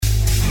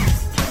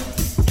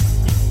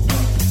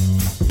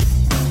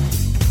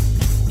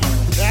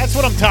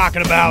what I'm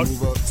talking about.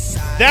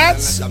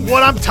 That's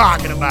what I'm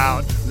talking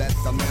about.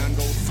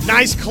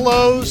 Nice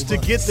close to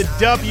get the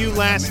W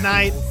last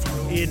night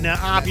in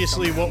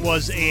obviously what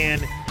was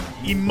an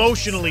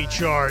emotionally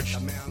charged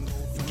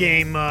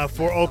game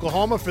for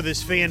Oklahoma, for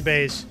this fan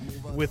base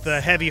with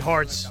heavy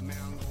hearts.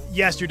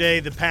 Yesterday,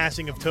 the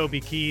passing of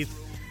Toby Keith.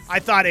 I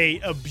thought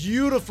a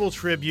beautiful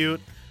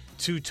tribute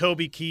to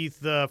Toby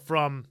Keith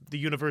from the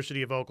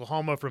University of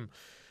Oklahoma, from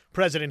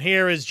President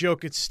Harris, Joe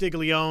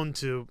Castiglione,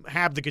 to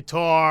have the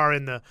guitar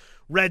and the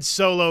red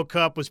solo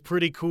cup was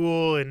pretty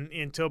cool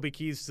in Toby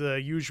Keith's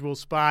usual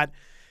spot.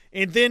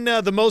 And then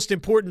the most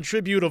important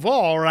tribute of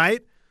all,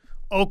 right?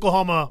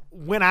 Oklahoma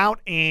went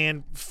out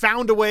and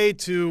found a way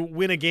to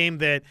win a game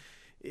that,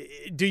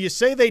 do you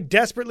say they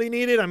desperately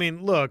needed? I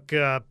mean, look,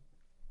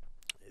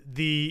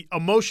 the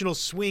emotional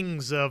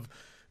swings of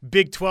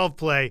Big 12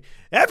 play,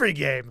 every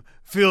game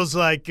feels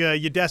like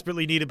you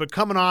desperately need it. But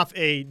coming off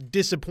a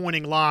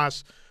disappointing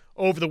loss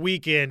over the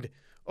weekend,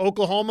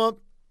 Oklahoma,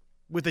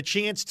 with a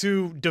chance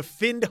to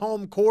defend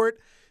home court,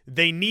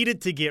 they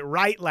needed to get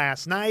right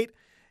last night,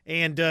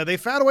 and they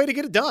found a way to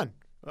get it done.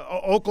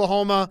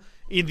 Oklahoma,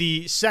 in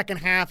the second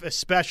half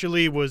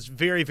especially, was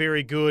very,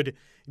 very good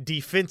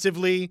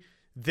defensively.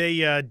 They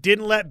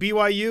didn't let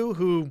BYU,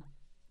 who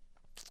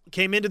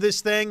came into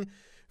this thing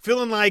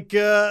feeling like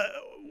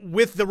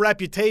with the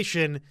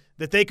reputation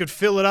that they could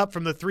fill it up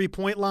from the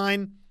three-point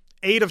line,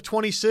 8 of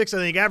 26, I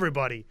think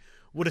everybody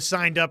would have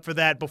signed up for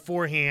that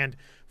beforehand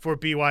for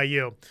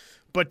BYU.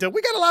 But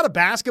we got a lot of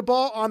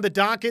basketball on the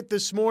docket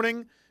this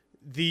morning.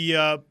 The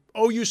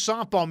OU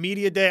Softball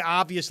Media Day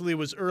obviously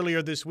was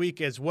earlier this week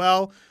as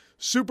well.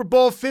 Super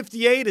Bowl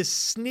 58 is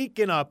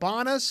sneaking up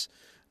on us.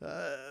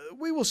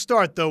 We will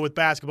start, though, with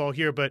basketball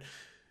here, but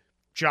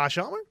Josh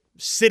Ulmer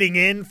sitting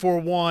in for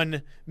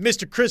one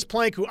Mr. Chris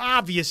Plank, who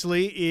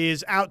obviously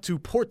is out to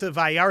Puerto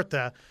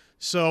Vallarta.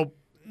 So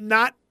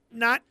not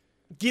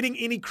getting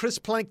any Chris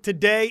Plank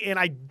today, and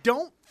I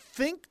don't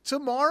think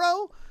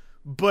tomorrow,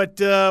 but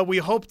we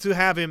hope to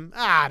have him,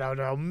 I don't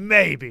know,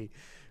 maybe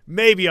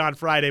on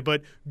Friday.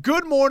 But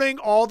good morning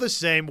all the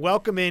same.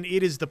 Welcome in.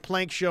 It is the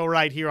Plank Show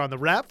right here on the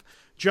Ref.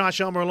 Josh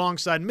Ulmer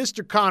alongside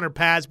Mr. Connor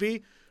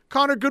Pasby.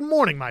 Connor, good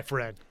morning, my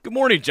friend. Good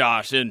morning,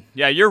 Josh. And,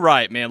 yeah, you're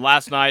right, man.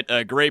 Last night,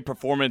 a great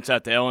performance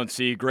at the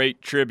LNC.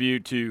 Great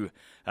tribute to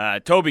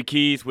Toby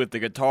Keith with the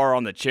guitar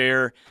on the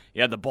chair.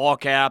 You had the ball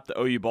cap, the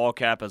OU ball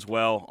cap as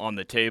well on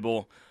the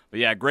table. But,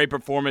 yeah, great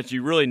performance.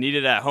 You really need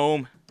it at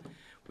home.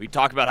 We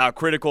talk about how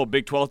critical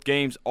Big 12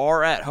 games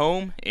are at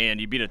home,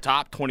 and you beat a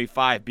top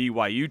 25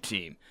 BYU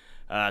team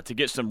to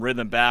get some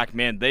rhythm back.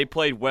 Man, they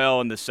played well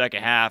in the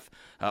second half.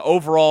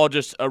 Overall,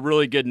 just a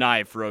really good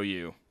night for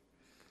OU.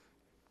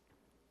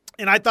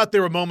 And I thought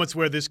there were moments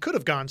where this could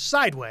have gone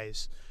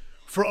sideways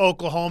for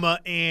Oklahoma,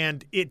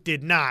 and it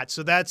did not.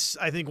 So that's,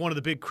 I think, one of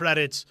the big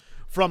credits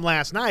from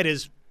last night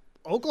is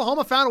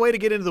Oklahoma found a way to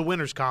get into the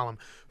winners column.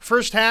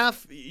 First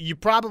half, you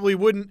probably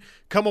wouldn't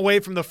come away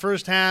from the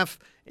first half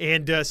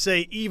and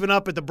say even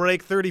up at the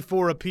break,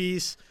 34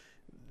 apiece,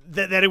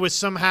 that it was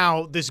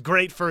somehow this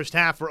great first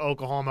half for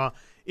Oklahoma.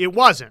 It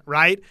wasn't,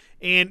 right?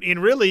 And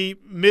really,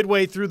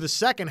 midway through the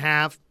second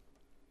half,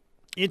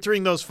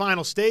 entering those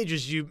final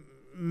stages, you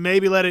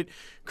maybe let it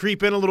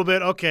creep in a little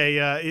bit. Okay,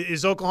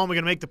 is Oklahoma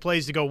going to make the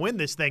plays to go win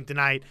this thing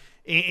tonight?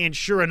 And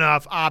sure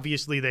enough,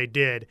 obviously they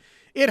did.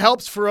 It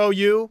helps for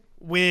OU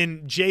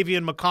when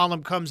Javian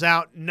McCollum comes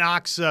out,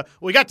 knocks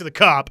we got to the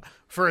cup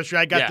first,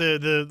 right? Got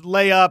the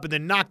layup and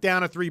then knocked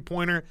down a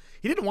three-pointer.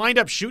 He didn't wind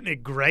up shooting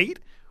it great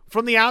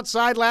from the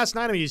outside last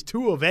night. I mean, he's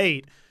 2 of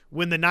 8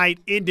 when the night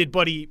ended,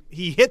 but he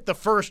hit the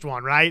first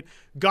one, right?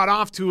 Got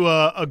off to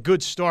a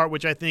good start,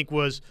 which I think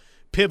was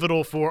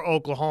pivotal for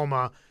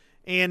Oklahoma.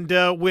 And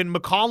when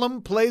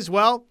McCollum plays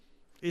well,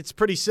 it's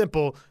pretty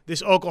simple.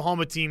 This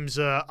Oklahoma team's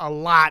a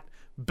lot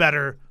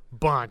better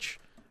bunch.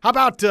 How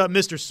about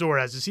Mr.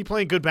 Suarez? Is he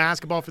playing good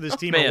basketball for this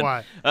team or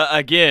what?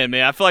 Again,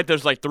 man, I feel like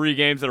there's like 3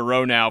 games in a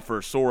row now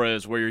for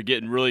Suarez where you're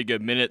getting really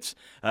good minutes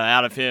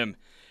out of him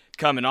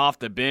coming off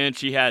the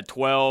bench. He had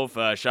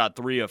 12, shot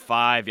 3 of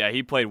 5. Yeah,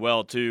 he played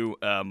well too.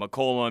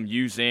 McCollum,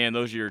 Uzan,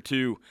 those are your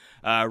 2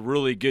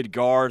 really good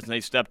guards, and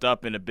they stepped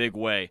up in a big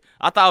way.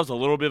 I thought it was a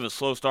little bit of a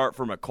slow start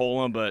for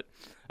McCollum, but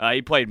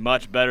he played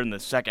much better in the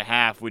second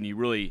half when you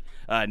really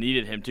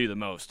needed him to the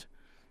most.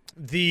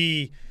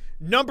 The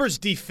numbers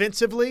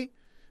defensively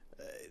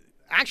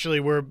actually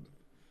were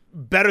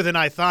better than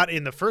I thought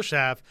in the first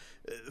half.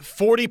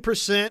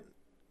 40%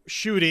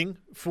 shooting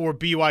for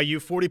BYU,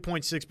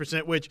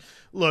 40.6%, which,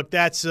 look,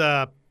 that's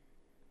that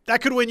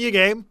could win you a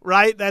game,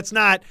 right? That's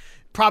not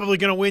probably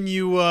going to win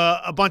you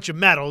a bunch of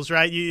medals,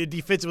 right?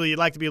 Defensively, you'd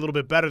like to be a little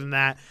bit better than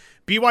that.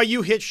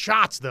 BYU hit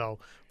shots, though,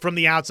 from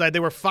the outside.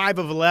 They were 5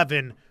 of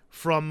 11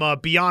 from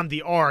beyond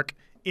the arc.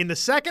 In the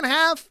second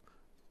half,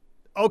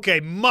 okay,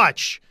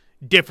 much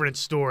different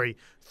story.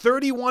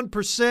 31%,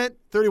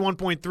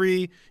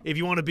 31.3 if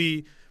you want to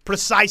be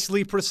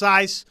precisely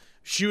precise,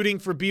 shooting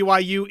for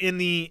BYU in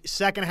the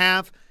second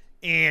half,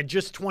 and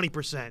just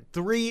 20%.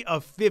 3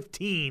 of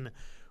 15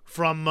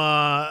 from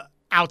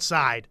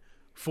outside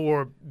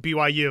for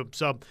BYU.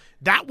 So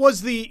that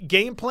was the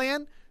game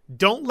plan.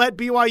 Don't let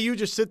BYU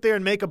just sit there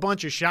and make a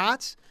bunch of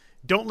shots.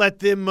 Don't let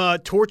them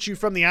torch you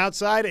from the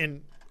outside.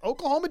 And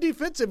Oklahoma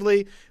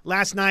defensively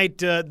last night,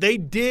 they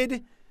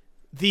did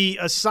the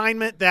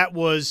assignment that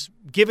was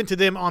given to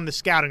them on the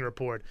scouting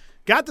report.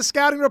 Got the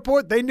scouting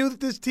report. They knew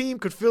that this team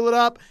could fill it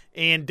up,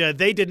 and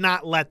they did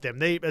not let them.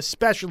 They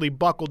especially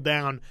buckled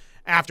down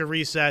after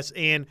recess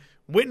and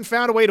went and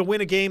found a way to win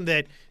a game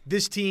that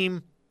this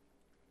team,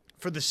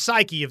 for the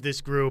psyche of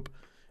this group,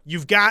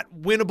 you've got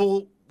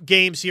winnable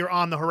games here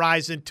on the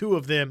horizon, 2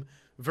 of them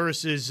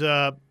versus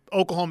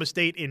Oklahoma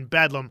State in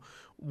Bedlam.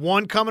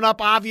 One coming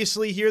up,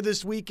 obviously, here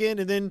this weekend,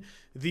 and then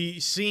the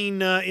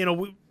scene in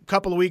a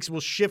couple of weeks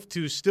will shift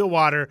to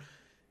Stillwater.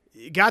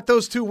 You got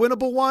those 2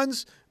 winnable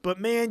ones, but,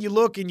 man, you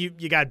look and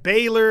you got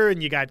Baylor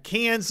and you got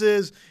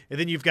Kansas, and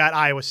then you've got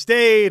Iowa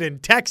State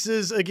and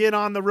Texas again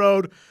on the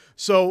road.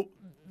 So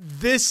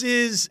this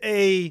is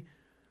a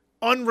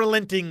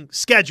unrelenting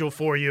schedule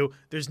for you.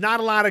 There's not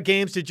a lot of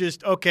games to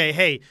just, okay,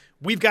 hey,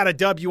 we've got a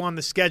W on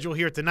the schedule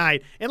here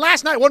tonight. And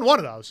last night wasn't one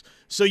of those.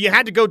 So you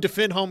had to go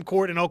defend home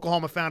court, and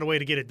Oklahoma found a way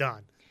to get it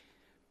done.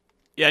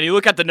 Yeah, and you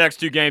look at the next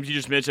 2 games you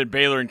just mentioned,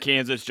 Baylor and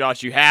Kansas.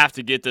 Josh, you have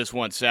to get this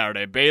one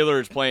Saturday. Baylor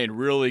is playing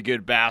really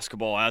good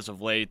basketball as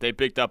of late. They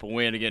picked up a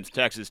win against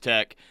Texas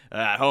Tech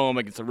at home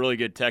against a really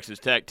good Texas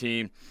Tech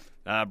team.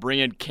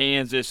 Bringing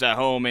Kansas at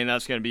home, man,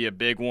 that's going to be a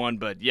big one.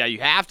 But, yeah, you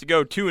have to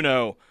go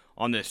 2-0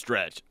 on this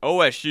stretch.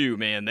 OSU,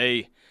 man,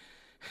 they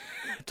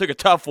took a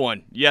tough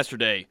one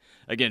yesterday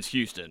against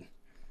Houston.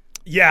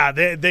 Yeah,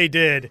 they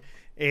did.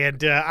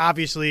 And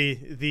obviously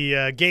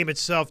the game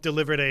itself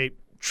delivered a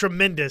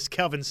tremendous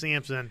Kelvin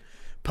Sampson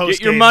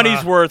post-game. Get your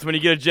money's worth when you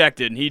get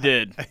ejected, and he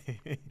did.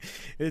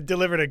 It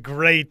delivered a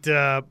great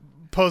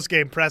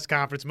post-game press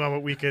conference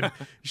moment we could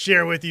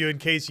share with you in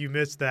case you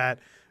missed that.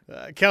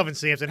 Kelvin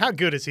Sampson, how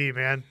good is he,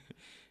 man?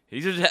 He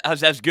just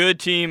has good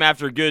team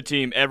after good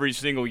team every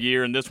single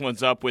year, and this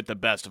one's up with the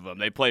best of them.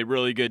 They play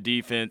really good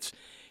defense,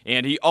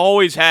 and he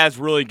always has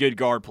really good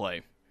guard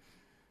play.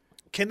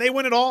 Can they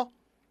win it all?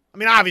 I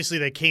mean, obviously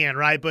they can,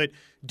 right? But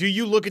do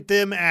you look at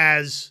them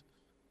as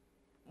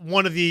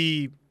one of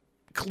the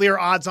clear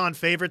odds-on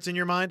favorites in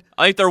your mind?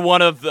 I think they're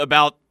one of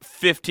about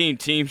 15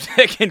 teams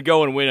that can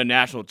go and win a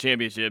national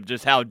championship,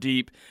 just how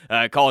deep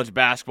college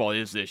basketball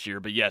is this year.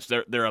 But, yes,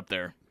 they're up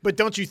there. But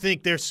don't you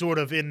think they're sort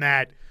of in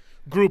that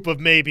group of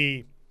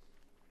maybe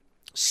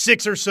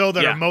 6 or so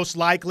that are most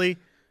likely?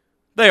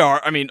 They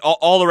are. I mean,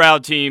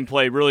 all-around team,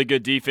 play really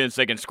good defense.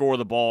 They can score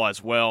the ball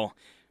as well.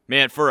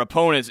 Man, for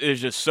opponents, it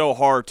is just so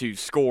hard to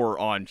score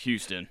on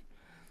Houston.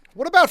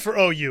 What about for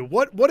OU?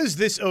 What is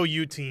this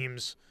OU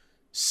team's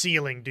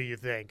ceiling, do you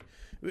think?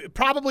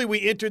 Probably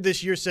we entered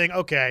this year saying,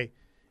 okay,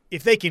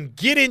 if they can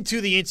get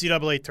into the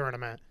NCAA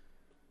tournament,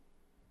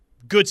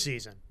 good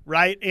season,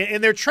 right?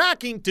 And they're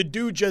tracking to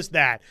do just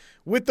that.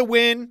 With the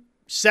win,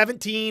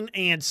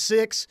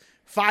 17-6,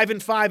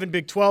 5-5 in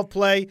Big 12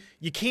 play,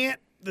 you can't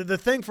 – the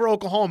thing for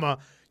Oklahoma,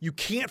 you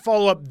can't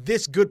follow up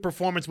this good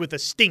performance with a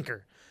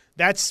stinker.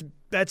 That's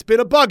been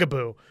a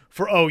bugaboo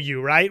for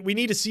OU, right? We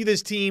need to see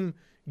this team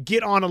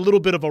get on a little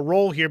bit of a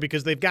roll here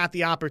because they've got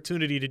the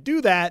opportunity to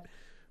do that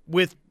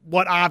with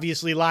what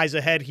obviously lies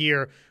ahead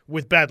here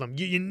with Bedlam.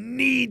 You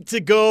need to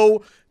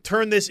go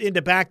turn this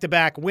into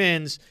back-to-back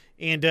wins,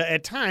 and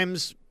at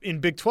times in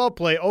Big 12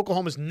 play,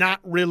 Oklahoma's not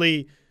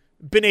really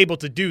been able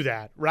to do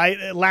that, right?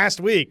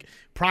 Last week,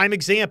 prime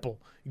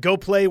example, go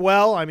play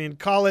well. I mean,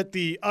 call it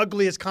the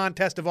ugliest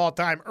contest of all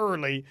time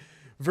early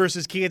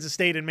versus Kansas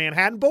State and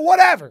Manhattan, but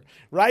whatever,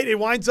 right? It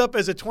winds up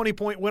as a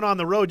 20-point win on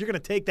the road. You're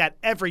going to take that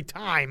every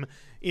time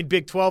in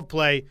Big 12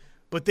 play,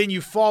 but then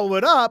you follow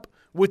it up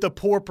with a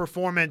poor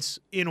performance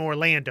in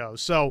Orlando.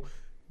 So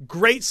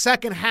great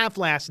second half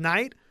last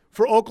night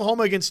for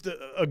Oklahoma against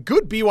a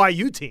good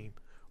BYU team,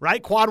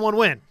 right? Quad 1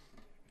 win.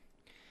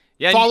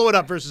 Yeah, follow it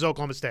up versus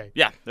Oklahoma State.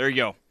 Yeah, there you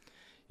go.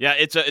 Yeah,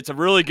 it's a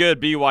really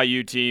good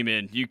BYU team,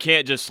 and you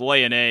can't just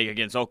lay an egg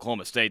against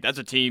Oklahoma State. That's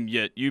a team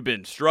you've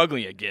been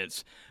struggling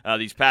against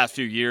these past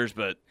few years,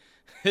 but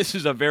this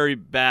is a very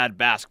bad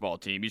basketball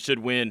team. You should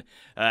win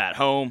at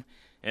home.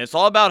 And it's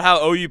all about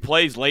how OU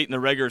plays late in the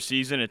regular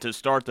season and to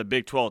start the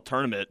Big 12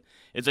 tournament.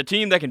 It's a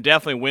team that can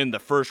definitely win the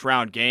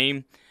first-round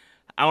game.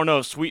 I don't know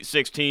if Sweet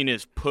 16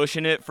 is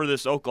pushing it for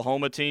this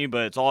Oklahoma team,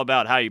 but it's all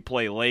about how you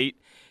play late.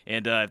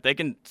 And if they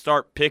can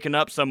start picking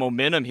up some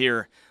momentum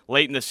here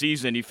late in the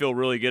season, you feel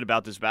really good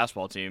about this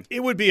basketball team.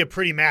 It would be a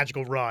pretty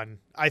magical run,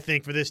 I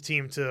think, for this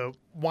team to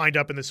wind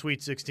up in the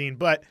Sweet 16.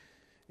 But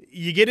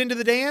you get into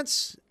the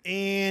dance,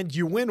 and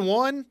you win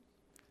one,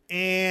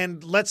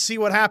 and let's see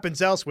what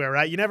happens elsewhere,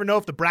 right? You never know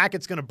if the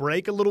bracket's going to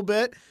break a little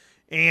bit,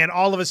 and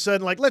all of a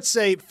sudden, like let's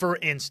say, for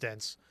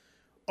instance,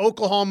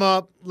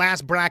 Oklahoma,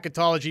 last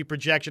bracketology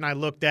projection I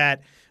looked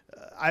at,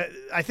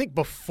 I think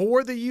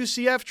before the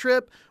UCF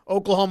trip,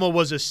 Oklahoma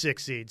was a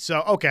 6 seed.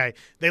 So, okay,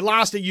 they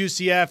lost at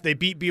UCF. They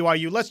beat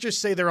BYU. Let's just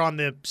say they're on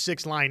the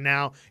 6 line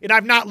now. And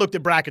I've not looked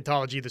at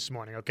bracketology this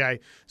morning, okay?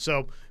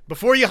 So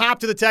before you hop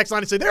to the text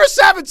line and say, they're a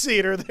 7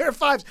 seed or they're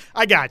 5,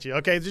 I got you,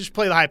 okay? Just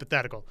play the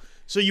hypothetical.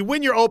 So you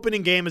win your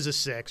opening game as a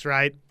 6,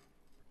 right?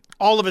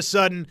 All of a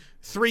sudden,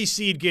 3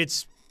 seed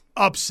gets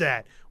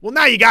upset. Well,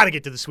 now you got to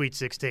get to the Sweet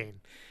 16.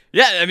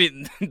 Yeah, I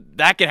mean,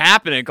 that can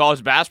happen in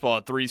college basketball,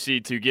 a 3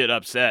 seed to get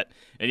upset.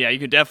 And, yeah, you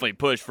can definitely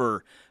push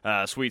for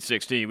Sweet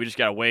 16. We just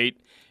got to wait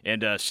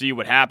and see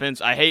what happens.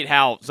 I hate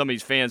how some of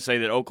these fans say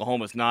that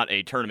Oklahoma's not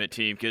a tournament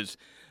team because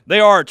they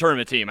are a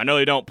tournament team. I know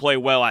they don't play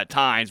well at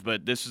times,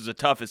 but this is the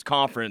toughest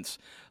conference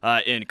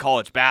in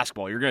college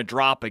basketball. You're going to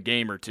drop a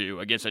game or two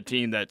against a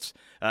team that's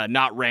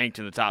not ranked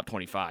in the top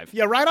 25.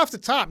 Yeah, right off the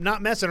top,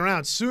 not messing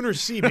around. Sooner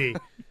CB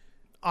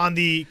on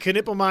the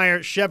Knippelmeyer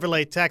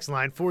Chevrolet text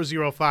line,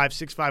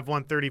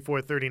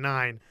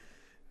 405-651-3439.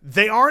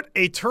 They aren't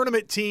a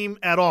tournament team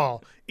at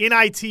all.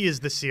 NIT is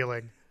the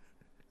ceiling.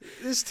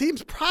 This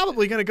team's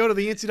probably going to go to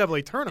the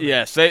NCAA tournament.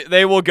 Yes,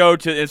 they will go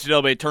to the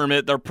NCAA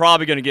tournament. They're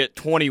probably going to get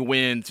 20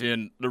 wins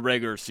in the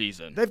regular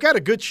season. They've got a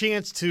good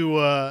chance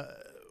to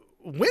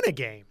win a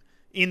game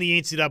in the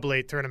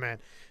NCAA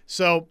tournament.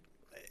 So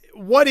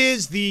what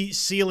is the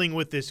ceiling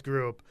with this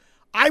group?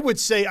 I would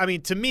say, I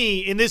mean, to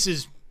me, and this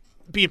is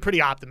being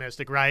pretty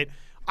optimistic, right?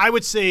 I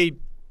would say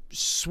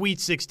Sweet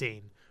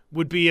 16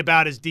 would be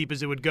about as deep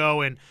as it would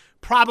go, and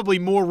probably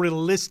more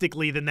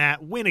realistically than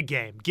that, win a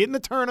game. Get in the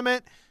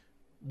tournament,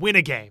 win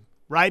a game,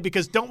 right?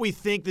 Because don't we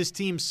think this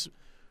team's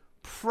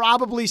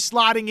probably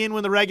slotting in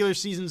when the regular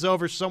season's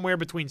over somewhere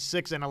between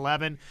 6 and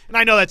 11? And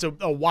I know that's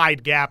a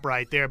wide gap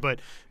right there, but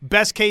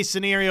best case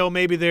scenario,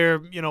 maybe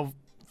they're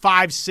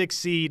 5, 6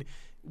 seed.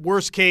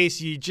 Worst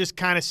case, you just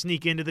kind of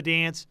sneak into the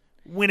dance,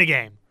 win a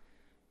game.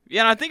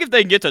 Yeah, and I think if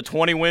they can get to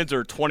 20 wins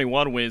or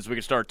 21 wins, we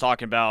can start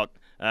talking about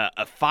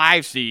a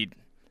 5 seed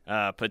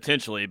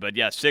potentially. But,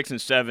 yeah, 6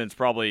 and 7 is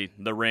probably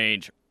the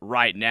range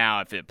right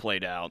now if it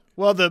played out.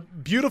 Well, the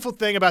beautiful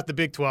thing about the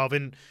Big 12,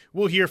 and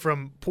we'll hear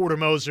from Porter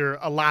Moser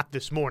a lot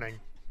this morning,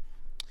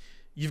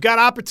 you've got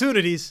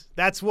opportunities.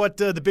 That's what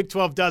the Big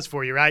 12 does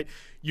for you, right?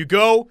 You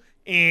go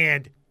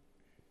and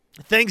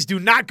things do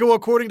not go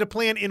according to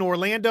plan in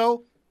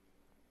Orlando.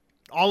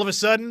 All of a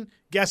sudden,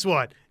 guess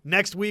what?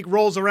 Next week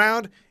rolls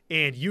around,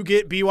 and you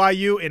get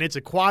BYU, and it's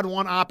a quad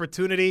 1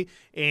 opportunity,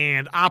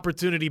 and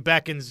opportunity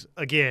beckons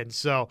again.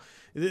 So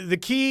the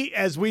key,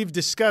 as we've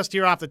discussed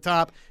here off the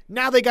top,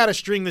 now they got to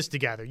string this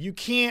together. You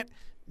can't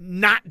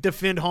not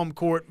defend home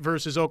court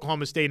versus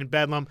Oklahoma State and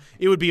Bedlam.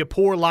 It would be a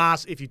poor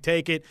loss if you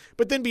take it.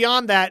 But then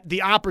beyond that,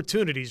 the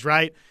opportunities,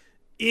 right?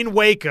 In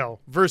Waco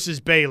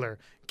versus Baylor.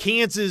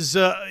 Kansas,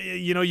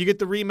 you get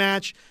the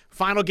rematch,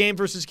 final game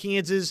versus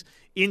Kansas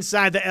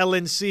inside the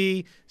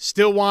LNC.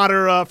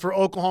 Stillwater for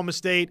Oklahoma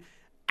State.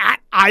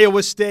 At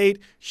Iowa State,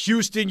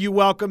 Houston, you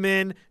welcome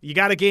in. You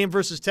got a game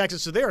versus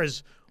Texas. So there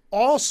is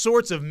all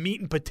sorts of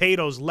meat and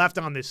potatoes left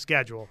on this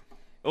schedule.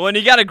 Well, and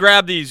you got to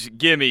grab these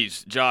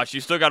gimmies, Josh.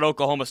 You still got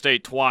Oklahoma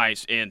State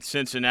twice and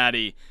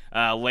Cincinnati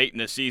late in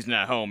the season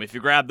at home. If you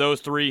grab those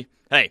 3,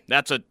 hey,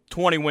 that's a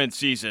 20-win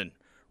season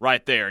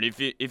right there. And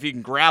if you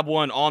can grab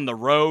one on the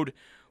road,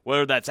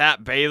 whether that's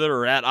at Baylor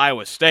or at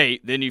Iowa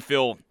State, then you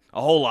feel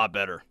a whole lot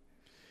better.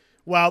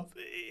 Well,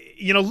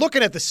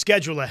 looking at the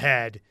schedule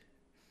ahead,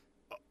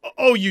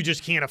 you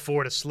just can't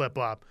afford to slip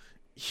up.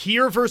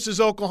 Here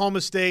versus Oklahoma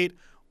State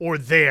or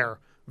there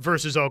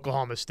versus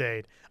Oklahoma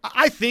State.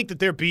 I think that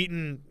they're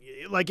beaten.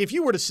 Like, if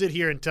you were to sit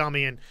here and tell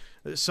me, and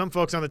some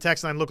folks on the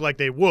text line look like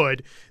they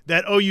would,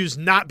 that OU's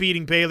not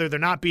beating Baylor, they're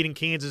not beating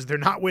Kansas, they're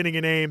not winning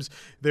in Ames,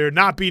 they're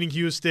not beating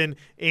Houston,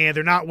 and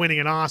they're not winning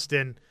in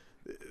Austin.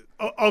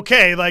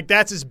 Okay, like,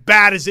 that's as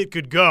bad as it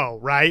could go,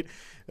 right?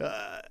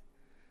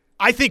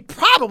 I think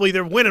probably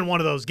they're winning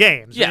one of those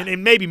games,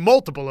 and maybe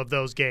multiple of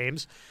those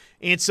games.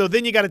 And so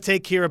then you got to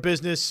take care of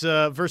business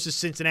versus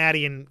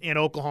Cincinnati and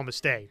Oklahoma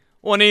State.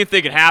 Well, and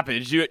anything could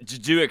happen.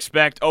 Did you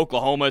expect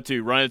Oklahoma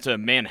to run into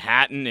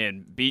Manhattan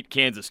and beat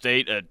Kansas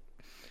State,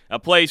 a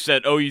place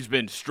that OU's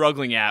been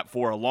struggling at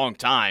for a long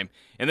time,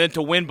 and then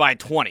to win by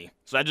 20?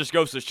 So that just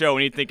goes to show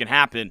anything can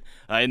happen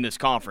in this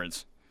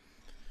conference.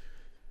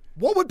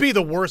 What would be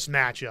the worst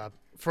matchup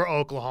for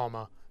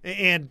Oklahoma?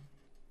 And,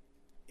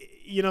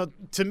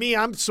 to me,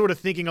 I'm sort of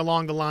thinking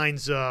along the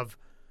lines of,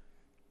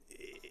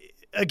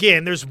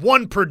 again, there's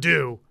one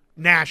Purdue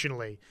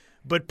nationally,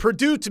 but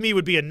Purdue to me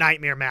would be a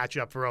nightmare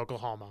matchup for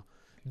Oklahoma.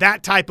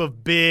 That type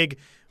of big.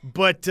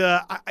 But,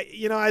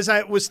 as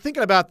I was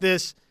thinking about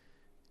this,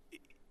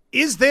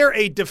 is there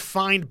a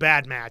defined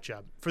bad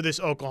matchup for this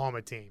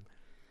Oklahoma team?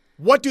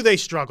 What do they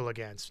struggle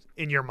against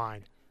in your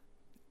mind?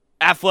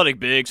 Athletic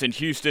bigs, and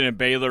Houston and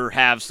Baylor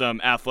have some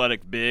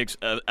athletic bigs,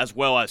 as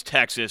well as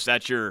Texas.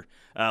 That's your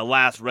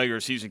last regular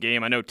season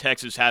game. I know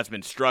Texas has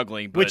been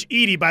struggling. But which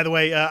Edey, by the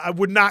way, I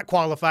would not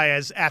qualify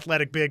as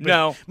athletic big. But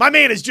no. My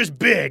man is just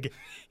big.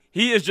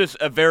 He is just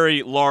a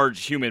very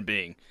large human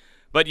being.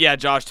 But, yeah,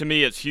 Josh, to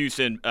me it's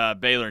Houston,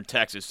 Baylor, and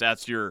Texas.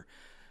 That's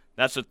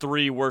the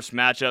 3 worst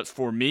matchups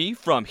for me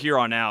from here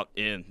on out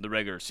in the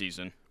regular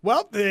season.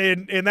 Well,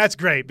 and that's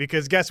great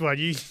because guess what?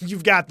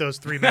 You've got those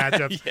 3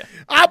 matchups. Yeah.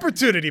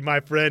 Opportunity, my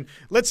friend.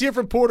 Let's hear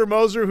from Porter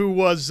Moser, who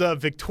was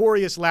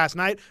victorious last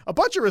night. A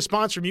bunch of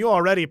response from you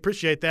already.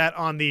 Appreciate that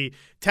on the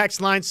text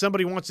line.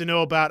 Somebody wants to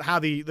know about how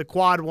the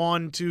quad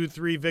 1, 2,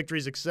 3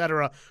 victories,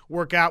 etc.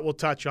 work out. We'll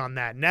touch on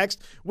that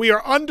next. We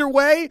are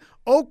underway.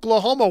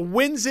 Oklahoma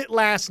wins it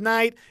last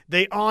night.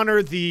 They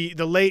honor the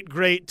late,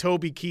 great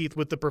Toby Keith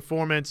with the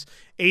performance,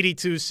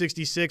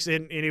 82-66,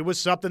 and it was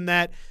something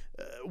that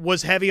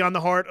was heavy on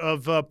the heart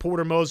of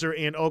Porter Moser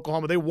and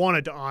Oklahoma. They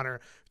wanted to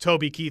honor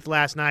Toby Keith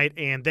last night,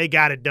 and they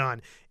got it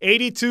done.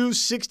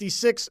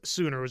 82-66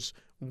 Sooners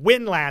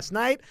win last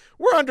night.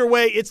 We're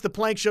underway. It's the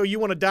Plank Show. You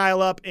want to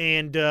dial up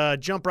and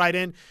jump right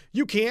in?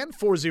 You can.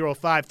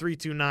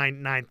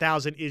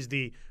 405-329-9000 is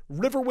the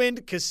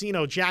Riverwind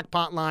Casino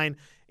jackpot line,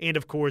 and,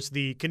 of course,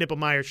 the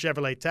Knippelmeyer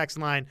Chevrolet text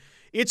line.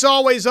 It's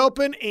always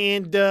open,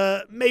 and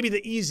maybe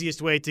the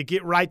easiest way to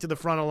get right to the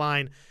front of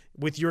line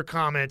with your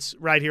comments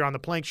right here on the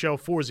Plank Show,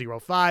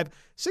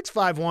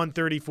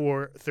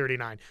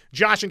 405-651-3439.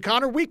 Josh and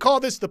Connor, we call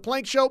this the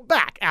Plank Show.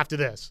 Back after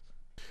this.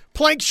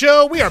 Plank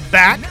Show, we are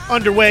back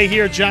underway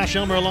here. Josh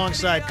Elmer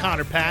alongside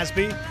Connor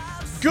Pasby.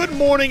 Good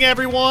morning,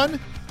 everyone.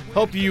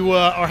 Hope you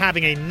are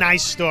having a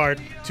nice start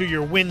to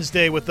your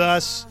Wednesday with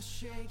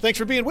us. Thanks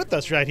for being with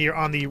us right here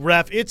on the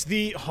Ref. It's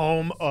the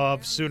home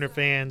of Sooner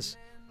fans.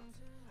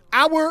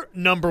 Our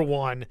number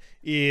one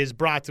is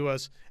brought to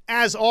us,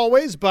 as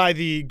always, by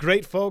the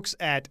great folks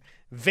at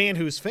Van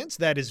Hoos Fence.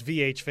 That is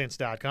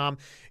vhfence.com.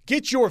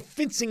 Get your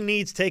fencing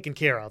needs taken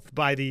care of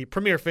by the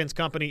premier fence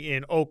company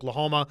in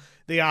Oklahoma.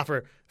 They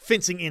offer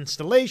fencing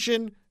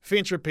installation,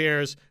 fence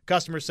repairs,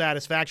 customer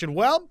satisfaction.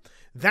 Well,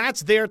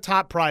 that's their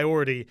top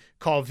priority.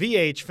 Call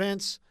VH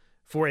Fence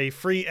for a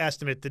free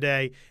estimate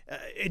today.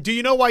 Do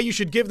you know why you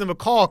should give them a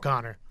call,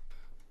 Connor?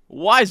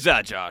 Why is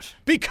that, Josh?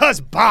 Because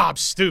Bob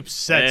Stoops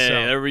said so.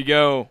 There we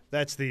go.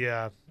 That's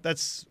what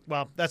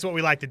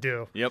we like to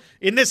do. Yep.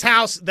 In this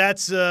house,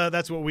 that's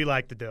what we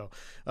like to do.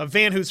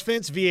 Van Hoos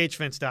Fence,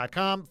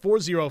 vhfence.com,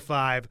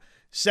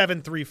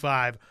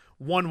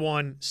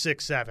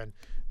 405-735-1167.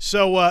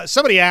 So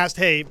somebody asked,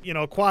 hey,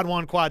 quad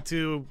 1, quad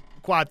 2,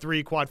 quad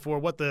 3, quad 4,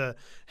 what the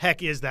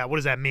heck is that? What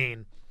does that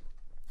mean?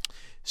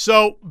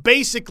 So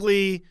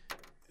basically,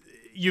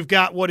 you've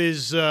got what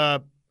is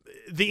the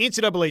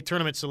NCAA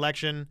Tournament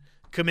Selection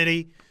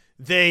Committee.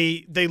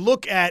 They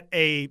look at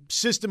a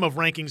system of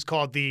rankings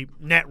called the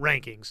net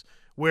rankings,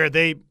 where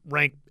they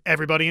rank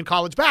everybody in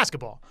college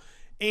basketball.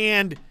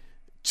 And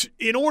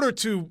in order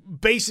to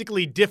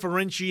basically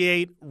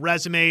differentiate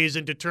resumes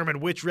and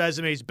determine which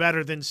resume is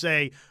better than,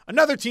 say,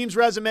 another team's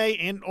resume,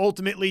 and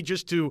ultimately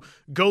just to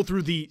go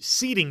through the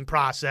seeding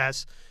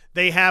process,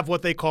 they have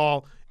what they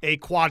call a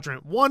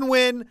quadrant 1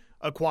 win,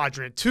 a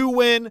quadrant 2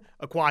 win,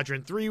 a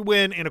quadrant 3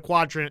 win, and a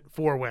quadrant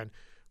 4 win.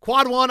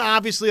 Quad 1,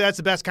 obviously, that's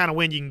the best kind of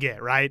win you can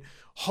get, right?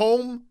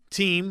 Home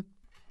team,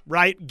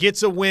 right,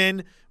 gets a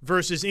win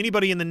versus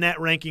anybody in the net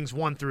rankings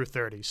 1 through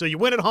 30. So you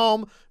win at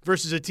home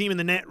versus a team in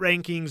the net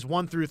rankings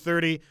 1 through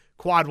 30,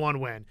 quad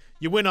 1 win.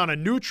 You win on a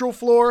neutral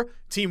floor,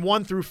 team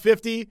 1 through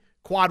 50,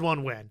 quad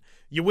 1 win.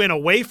 You win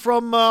away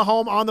from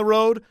home on the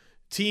road,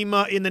 team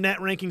in the net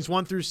rankings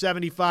 1 through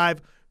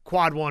 75,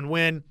 quad 1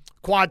 win.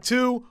 Quad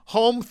 2,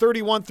 home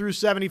 31 through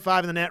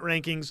 75 in the net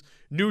rankings,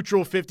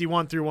 neutral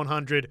 51 through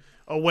 100,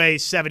 away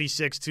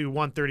 76 to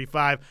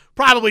 135.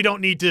 Probably don't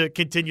need to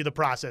continue the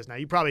process now.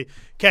 You probably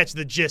catch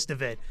the gist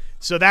of it.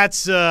 So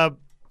that's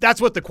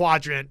what the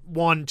quadrant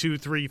 1, 2,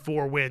 3,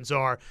 4 wins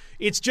are.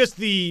 It's just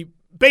the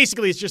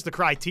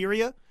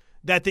criteria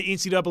that the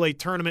NCAA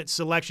Tournament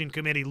Selection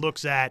Committee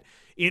looks at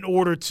in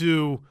order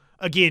to,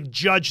 again,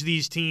 judge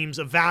these teams,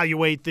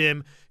 evaluate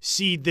them,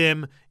 seed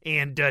them,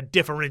 and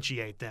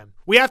differentiate them.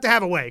 We have to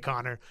have a way,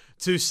 Connor,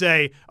 to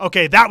say,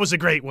 okay, that was a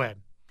great win.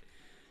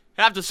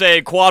 Have to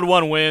say, quad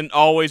 1 win,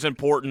 always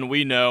important,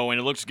 we know,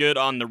 and it looks good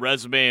on the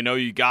resume. I know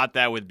you got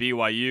that with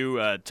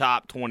BYU, a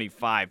top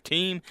 25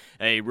 team,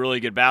 a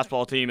really good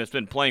basketball team that's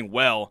been playing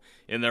well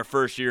in their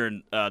first year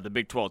in the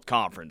Big 12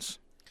 Conference.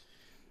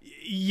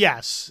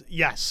 Yes,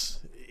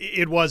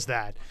 it was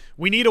that.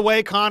 We need a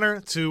way,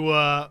 Connor,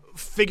 to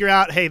figure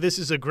out, hey, this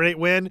is a great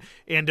win.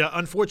 And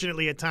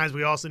unfortunately, at times,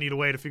 we also need a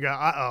way to figure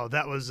out,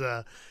 that was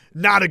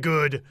not a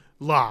good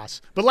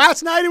loss. But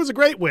last night, it was a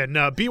great win.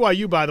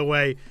 BYU, by the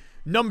way,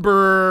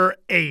 number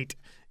 8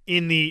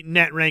 in the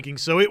net ranking.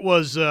 So it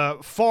was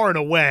far and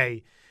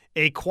away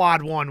a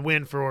quad 1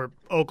 win for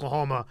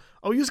Oklahoma.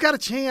 OU's got a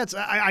chance.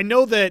 I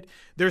know that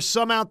there's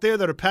some out there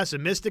that are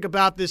pessimistic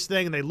about this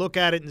thing, and they look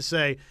at it and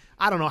say,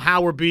 I don't know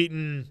how we're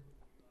beating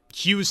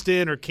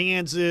Houston or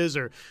Kansas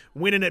or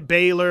winning at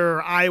Baylor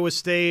or Iowa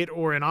State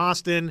or in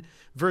Austin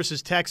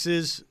versus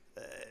Texas.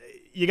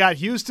 You got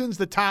Houston's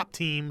the top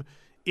team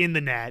in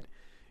the net.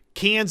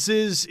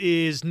 Kansas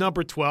is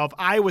number 12.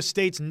 Iowa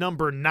State's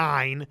number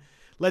 9.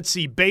 Let's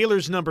see,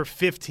 Baylor's number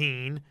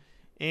 15.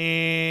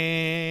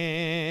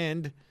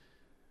 And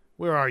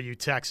where are you,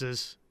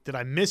 Texas? Did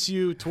I miss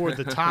you toward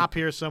the top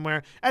here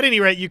somewhere? At any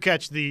rate, you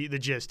catch the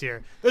gist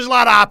here. There's a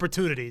lot of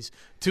opportunities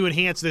to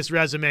enhance this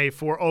resume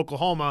for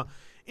Oklahoma.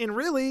 And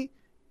really,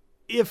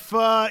 if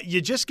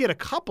you just get a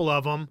couple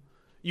of them,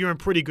 you're in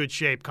pretty good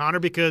shape, Connor,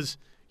 because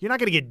you're not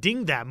going to get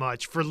dinged that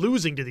much for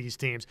losing to these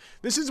teams.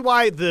 This is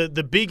why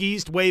the Big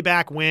East way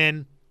back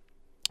when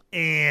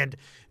and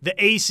the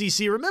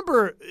ACC,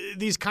 remember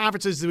these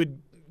conferences that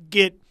would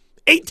get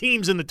 8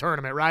 teams in the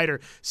tournament, right, or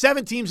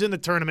 7 teams in the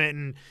tournament,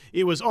 and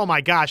it was, oh,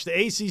 my gosh, the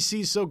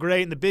ACC is so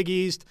great and the Big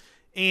East,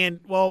 and,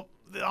 well,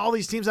 all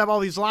these teams have all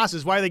these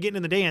losses. Why are they getting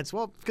in the dance?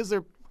 Well, because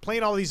they're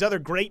playing all these other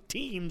great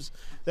teams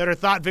that are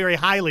thought very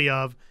highly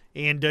of,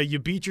 and you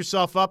beat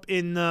yourself up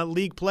in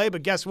league play.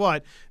 But guess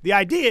what? The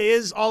idea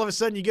is all of a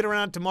sudden you get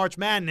around to March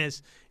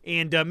Madness,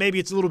 and maybe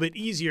it's a little bit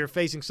easier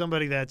facing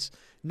somebody that's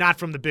not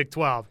from the Big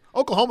 12.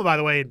 Oklahoma, by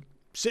the way,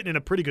 sitting in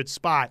a pretty good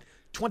spot,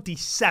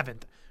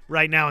 27th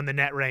right now in the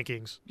net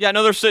rankings. Yeah,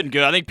 no, they're sitting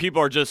good. I think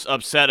people are just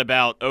upset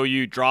about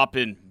OU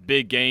dropping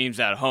big games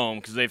at home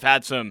because they've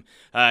had some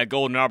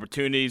golden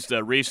opportunities.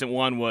 The recent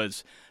one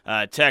was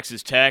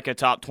Texas Tech, a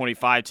top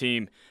 25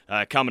 team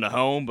coming to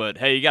home. But,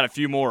 hey, you got a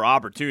few more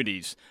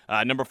opportunities.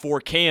 Number 4,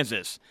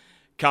 Kansas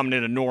coming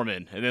into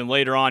Norman. And then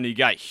later on you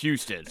got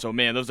Houston. So,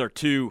 man, those are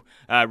 2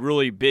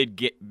 really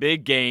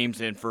big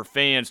games. And for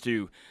fans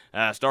to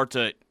start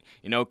to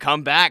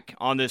come back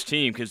on this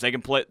team because they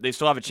can play. They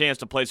still have a chance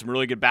to play some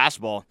really good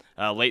basketball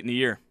late in the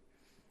year.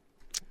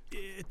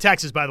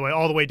 Texas, by the way,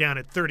 all the way down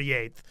at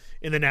 38th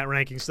in the net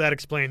rankings. So that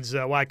explains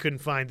why I couldn't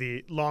find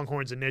the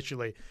Longhorns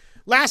initially.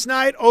 Last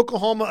night,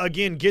 Oklahoma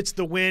again gets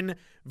the win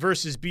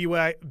versus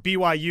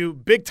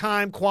BYU. Big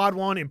time quad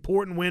one,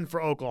 important win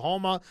for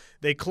Oklahoma.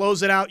 They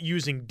close it out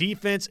using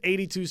defense,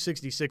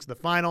 82-66 the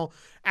final.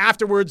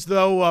 Afterwards,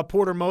 though,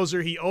 Porter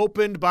Moser, he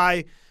opened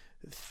by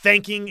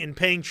thanking and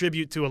paying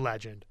tribute to a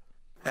legend.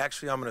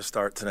 Actually, I'm going to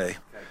start today.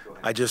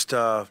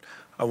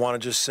 I want to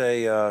just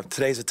say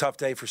today's a tough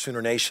day for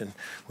Sooner Nation.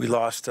 We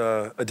lost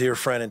a dear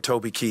friend in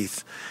Toby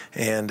Keith,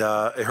 and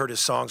I heard his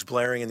songs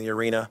blaring in the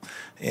arena,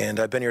 and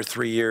I've been here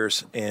 3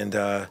 years,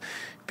 and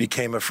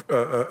became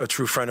a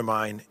true friend of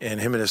mine,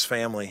 and him and his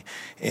family,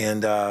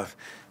 and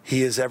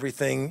he is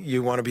everything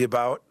you want to be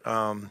about.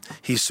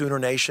 He's Sooner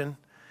Nation,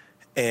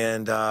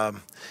 and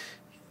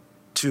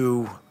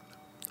to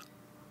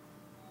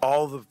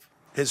all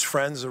his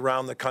friends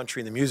around the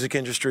country in the music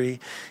industry,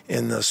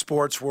 in the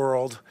sports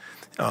world,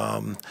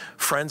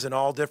 friends in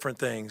all different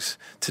things.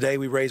 Today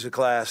we raise a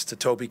glass to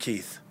Toby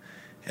Keith.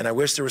 And I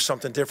wish there was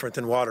something different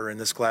than water in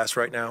this glass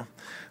right now,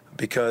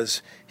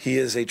 because he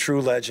is a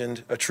true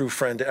legend, a true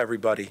friend to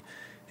everybody.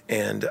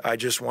 And I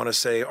just want to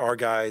say our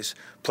guys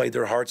played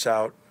their hearts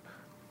out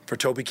for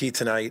Toby Keith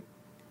tonight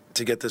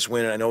to get this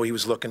win. And I know he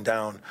was looking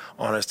down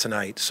on us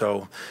tonight.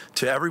 So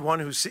to everyone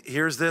who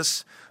hears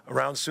this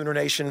around Sooner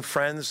Nation,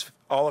 friends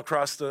all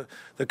across the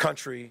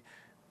country,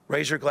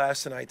 raise your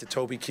glass tonight to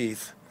Toby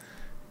Keith.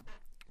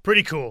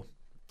 Pretty cool.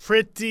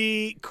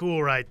 Pretty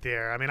cool right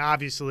there. I mean,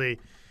 obviously,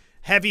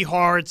 heavy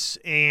hearts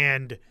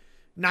and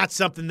not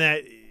something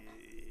that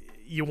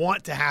you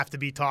want to have to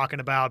be talking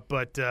about,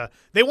 but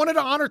they wanted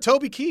to honor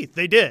Toby Keith.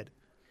 They did.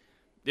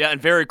 Yeah,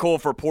 and very cool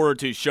for Porter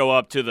to show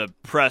up to the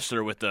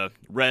presser with the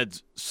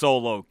Reds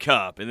Solo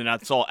Cup. And then I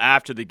saw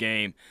after the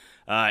game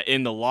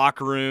in the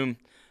locker room,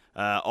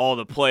 all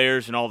the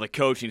players and all the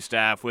coaching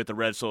staff with the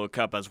Red Solo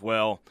Cup as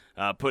well,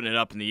 putting it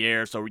up in the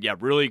air. So, yeah,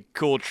 really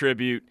cool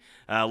tribute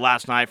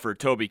last night for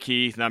Toby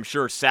Keith. And I'm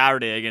sure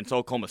Saturday against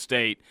Oklahoma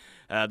State,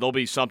 there'll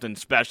be something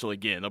special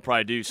again. They'll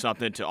probably do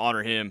something to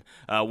honor him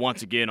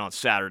once again on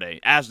Saturday,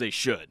 as they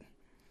should.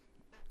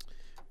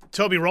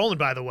 Toby Rowland,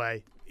 by the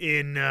way,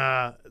 in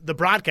the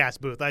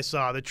broadcast booth, I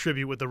saw the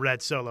tribute with the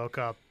Red Solo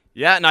Cup.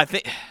 Yeah, and I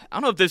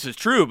don't know if this is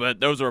true, but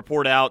there was a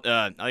report out,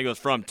 I think it was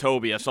from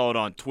Toby. I saw it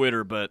on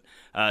Twitter, but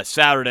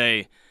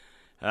Saturday,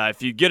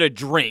 if you get a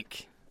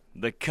drink,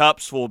 the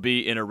cups will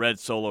be in a Red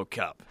Solo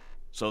Cup.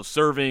 So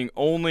serving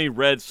only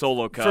Red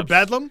Solo Cups. For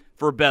Bedlam?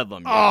 For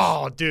Bedlam, yes.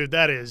 Oh, dude,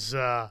 that is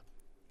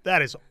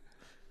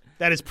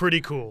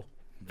pretty cool.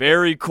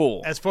 Very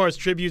cool. As far as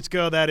tributes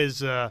go,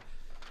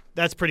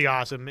 that's pretty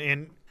awesome.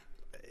 And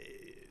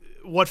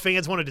what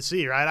fans wanted to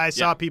see, right? I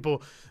saw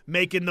people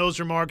making those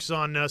remarks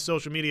on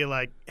social media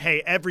like,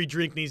 hey, every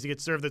drink needs to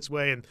get served this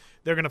way, and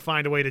they're going to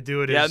find a way to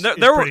do it. Yeah,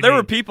 there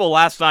were people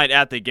last night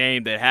at the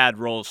game that had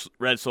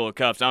Red Solo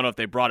Cups. I don't know if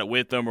they brought it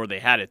with them or they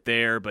had it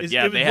there, but was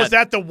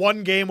that the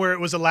one game where it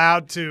was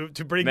allowed to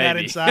bring that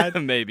inside?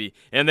 Maybe.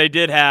 And they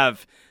did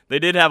have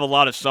a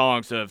lot of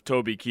songs of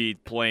Toby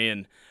Keith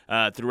playing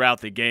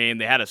throughout the game.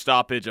 They had a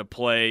stoppage of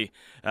play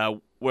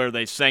where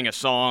they sang a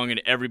song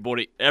and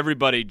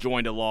everybody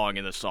joined along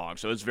in the song.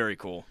 So it's very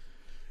cool.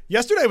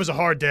 Yesterday was a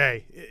hard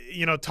day.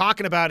 You know,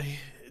 talking about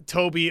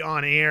Toby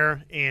on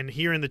air and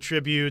hearing the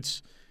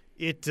tributes,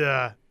 it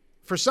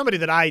for somebody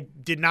that I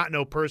did not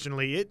know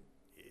personally,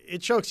 it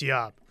chokes you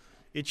up.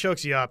 It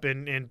chokes you up,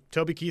 and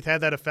Toby Keith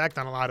had that effect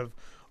on a lot of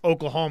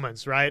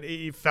Oklahomans, right?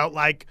 It felt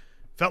like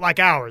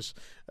ours.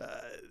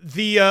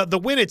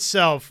 The win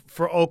itself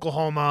for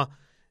Oklahoma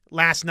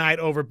last night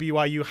over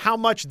BYU, how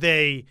much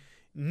they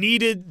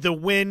needed the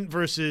win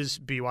versus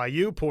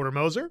BYU, Porter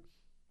Moser?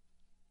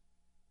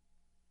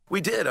 We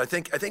did. I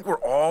think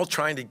we're all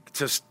trying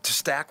to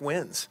stack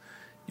wins.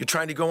 You're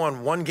trying to go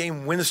on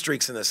one-game win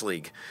streaks in this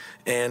league,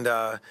 and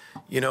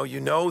you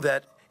know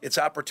that it's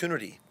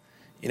opportunity.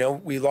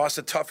 We lost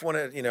a tough one.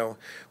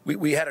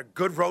 We had a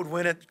good road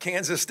win at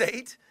Kansas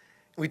State.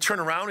 We turn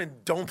around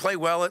and don't play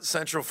well at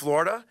Central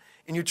Florida,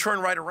 and you turn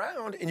right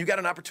around and you got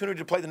an opportunity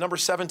to play the number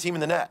 7 team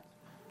in the net.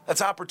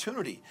 That's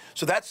opportunity.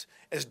 So that's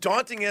as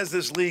daunting as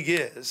this league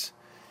is.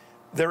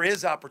 There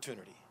is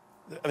opportunity.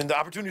 I mean, the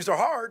opportunities are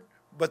hard,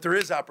 but there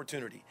is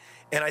opportunity.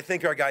 And I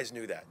think our guys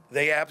knew that.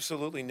 They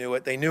absolutely knew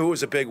it. They knew it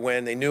was a big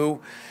win. They knew,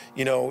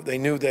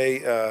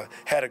 they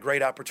had a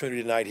great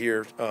opportunity tonight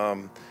here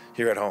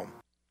at home.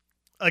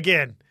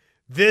 Again,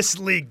 this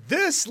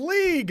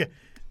league,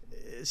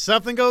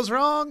 something goes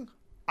wrong,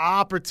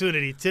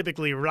 opportunity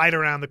typically right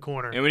around the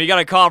corner. And when you got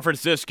a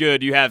conference this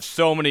good, you have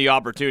so many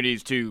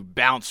opportunities to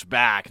bounce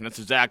back, and that's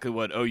exactly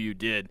what OU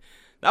did.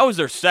 That was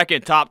their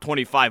second top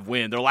 25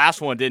 win. Their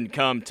last one didn't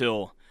come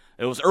till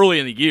it was early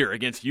in the year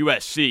against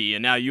USC,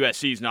 and now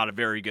USC is not a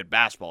very good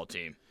basketball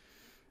team.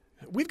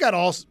 We've got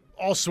all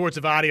sorts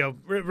of audio,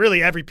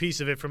 really every piece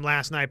of it from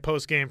last night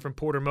post-game from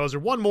Porter Moser.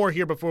 One more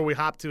here before we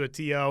hop to a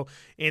TO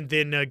and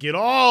then get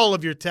all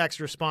of your text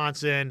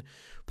response in.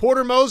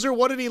 Porter Moser,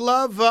 what did he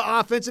love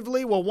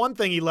offensively? Well, one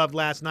thing he loved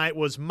last night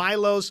was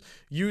Milos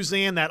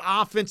Uzan, that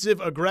offensive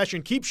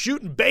aggression. Keep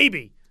shooting,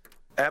 baby.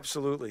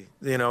 Absolutely.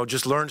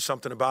 Just learned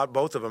something about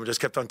both of them. Just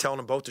kept on telling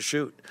them both to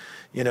shoot,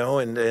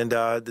 and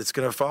it's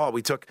going to fall.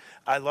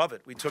 I love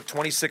it. We took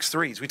 26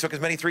 threes. We took as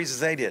many threes as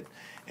they did,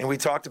 and we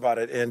talked about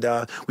it. And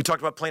we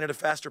talked about playing at a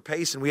faster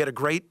pace, and we had a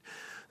great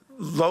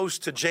Lowe's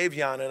to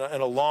Javion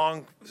and a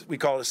long, we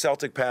call it a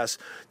Celtic pass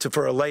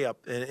for a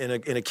layup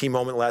in a key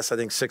moment last, I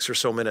think, 6 or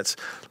so minutes.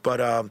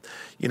 But,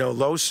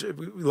 Lowe's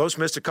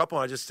missed a couple.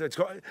 I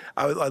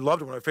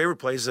loved it. One of my favorite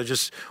plays.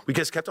 We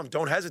just kept on,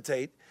 don't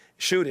hesitate.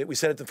 Shoot it. We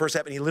said it in the first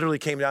half, and he literally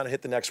came down and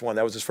hit the next one.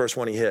 That was his first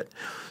one he hit.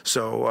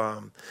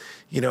 So,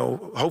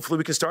 hopefully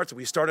we can start. So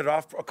we started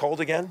off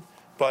cold again,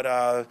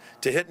 but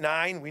to hit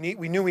 9, we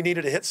knew we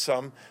needed to hit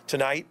some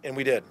tonight, and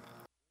we did.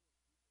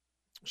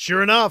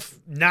 Sure enough,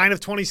 9 of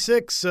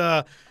 26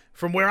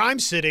 from where I'm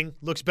sitting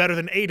looks better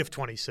than 8 of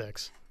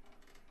 26.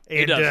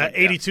 And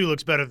 82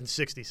 looks better than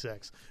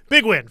 66.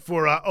 Big win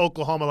for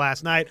Oklahoma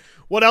last night.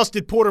 What else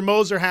did Porter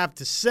Moser have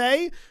to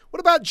say? What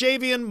about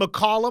Javion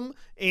McCollum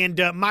and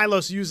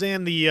Milos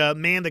Uzan, the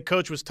man that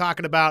Coach was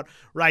talking about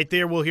right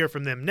there? We'll hear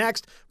from them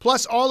next.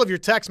 Plus all of your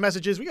text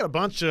messages. We got a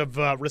bunch of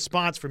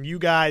response from you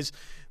guys.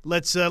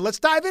 Let's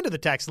dive into the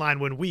text line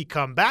when we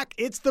come back.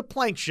 It's the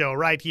Plank Show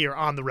right here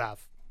on the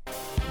Ref.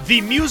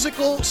 The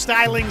musical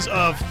stylings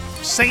of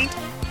Saint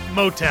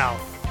Motel.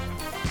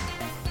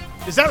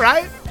 Is that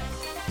right?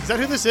 Is that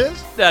who this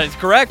is? That is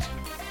correct.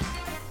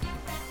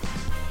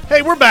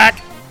 Hey, we're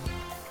back.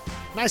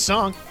 Nice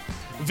song.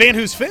 Van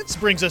Hoos Fence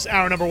brings us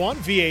hour number 1,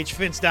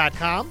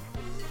 vhfence.com.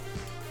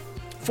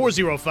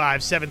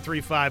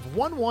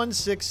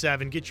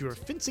 405-735-1167. Get your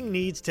fencing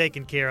needs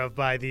taken care of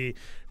by the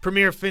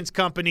premier fence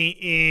company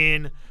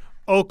in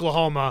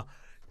Oklahoma.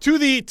 To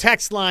the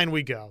text line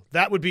we go.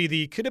 That would be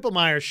the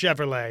Knippelmeyer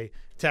Chevrolet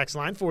text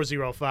line,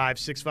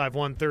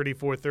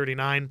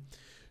 405-651-3439.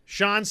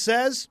 Sean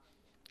says,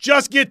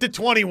 just get to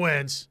 20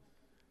 wins.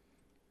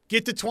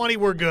 Get to 20,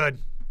 we're good.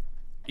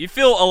 You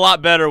feel a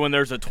lot better when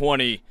there's a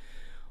 20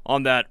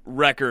 on that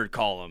record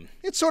column.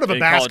 It's sort of a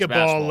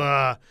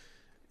basketball,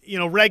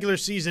 regular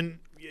season.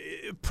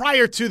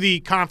 Prior to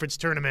the conference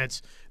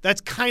tournaments, that's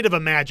kind of a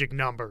magic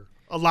number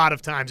a lot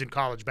of times in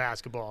college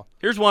basketball.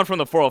 Here's one from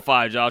the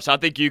 405, Josh. I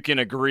think you can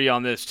agree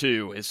on this,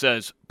 too. It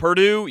says,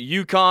 Purdue,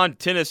 UConn,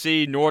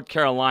 Tennessee, North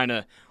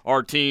Carolina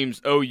are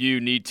teams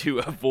OU need to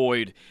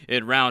avoid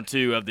in round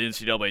 2 of the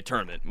NCAA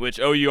tournament, which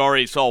OU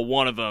already saw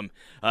one of them,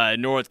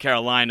 North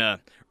Carolina,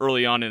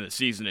 early on in the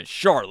season in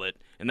Charlotte,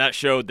 and that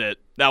showed that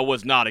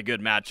was not a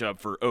good matchup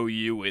for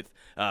OU with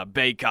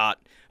Baycott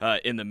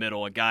in the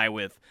middle, a guy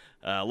with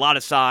a lot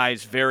of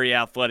size, very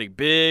athletic,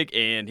 big,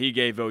 and he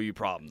gave OU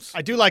problems.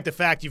 I do like the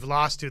fact you've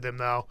lost to them,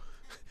 though.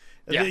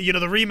 Yeah.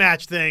 The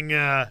rematch thing,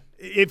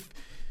 if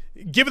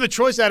given the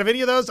choice out of any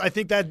of those, I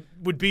think that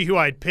would be who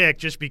I'd pick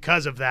just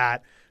because of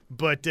that.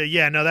 But,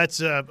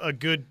 that's a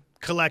good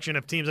collection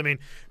of teams. I mean,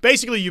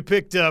 basically you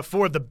picked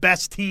 4 of the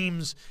best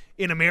teams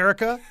in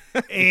America,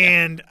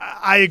 and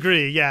I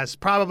agree, yes,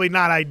 probably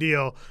not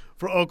ideal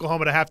for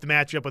Oklahoma to have to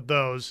match up with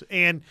those.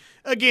 And,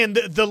 again,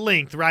 the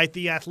length, right,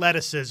 the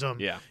athleticism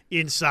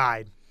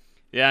inside.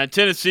 Yeah, and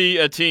Tennessee,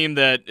 a team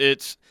that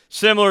it's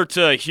similar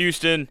to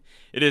Houston.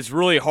 It is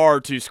really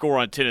hard to score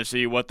on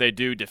Tennessee, what they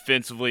do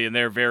defensively, and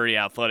they're very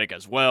athletic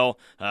as well.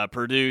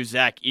 Purdue,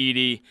 Zach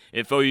Edey.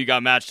 If OU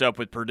got matched up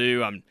with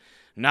Purdue, I'm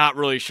not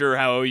really sure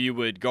how OU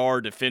would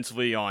guard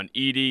defensively on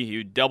Edey. He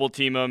would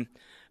double-team him,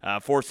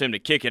 force him to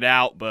kick it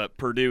out, but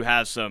Purdue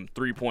has some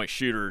three-point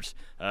shooters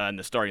in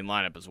the starting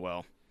lineup as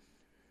well.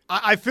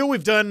 I feel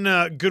we've done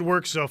good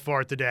work so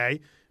far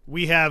today.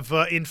 We have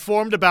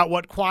informed about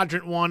what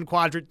Quadrant 1,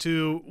 Quadrant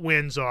 2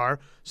 wins are.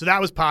 So that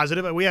was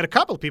positive. We had a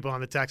couple of people on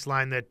the text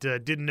line that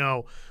didn't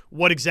know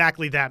what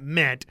exactly that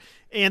meant.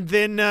 And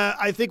then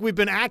I think we've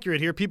been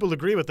accurate here. People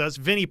agree with us.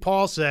 Vinny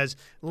Paul says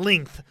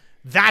length.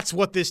 That's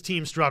what this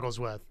team struggles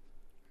with.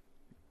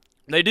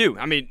 They do.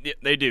 I mean,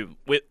 they do.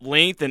 With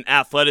length and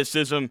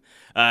athleticism,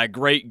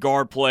 great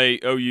guard play,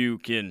 OU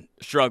can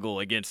struggle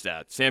against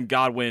that. Sam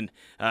Godwin,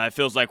 it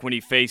feels like when he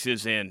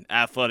faces an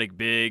athletic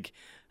big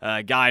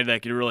guy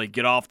that can really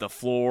get off the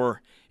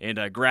floor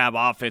and grab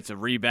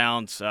offensive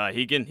rebounds,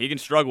 he can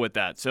struggle with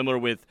that. Similar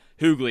with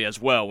Hughley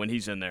as well when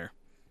he's in there.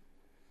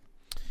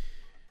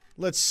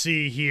 Let's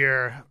see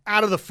here.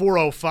 Out of the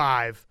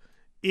 405,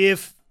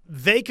 if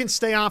they can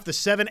stay off the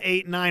 7,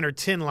 8, 9, or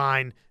 10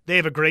 line, they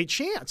have a great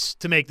chance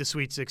to make the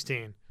Sweet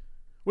 16.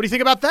 What do you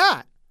think about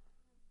that?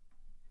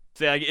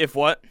 Say, if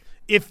what?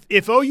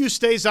 If OU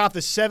stays off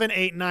the 7,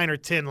 8, 9, or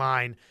 10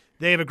 line,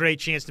 they have a great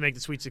chance to make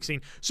the Sweet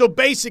 16. So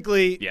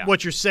basically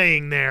what you're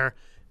saying there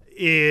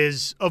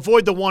is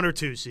avoid the 1 or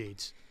 2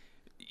 seeds.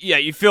 Yeah,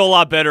 you feel a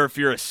lot better if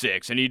you're a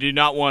 6, and you do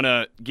not want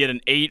to get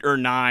an 8 or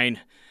 9,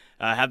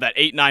 have that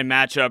 8-9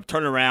 matchup,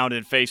 turn around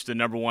and face the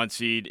number 1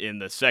 seed in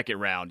the second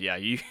round. Yeah,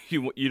 you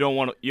don't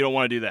want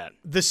to do that.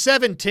 The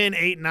 7, 10,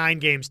 8, 9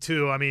 games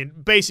too. I mean,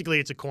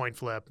 basically it's a coin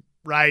flip,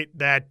 right?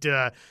 That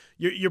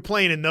you're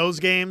playing in those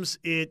games.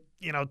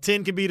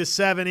 10 can beat a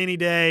 7 any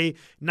day,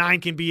 9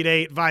 can beat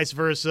 8, vice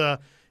versa.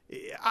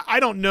 I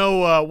don't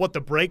know what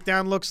the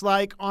breakdown looks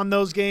like on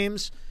those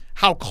games,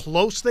 how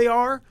close they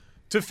are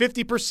to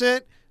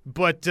 50%.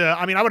 But,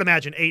 I would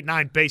imagine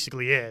 8-9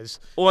 basically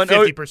is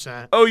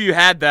 50%. OU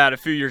had that a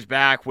few years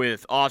back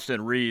with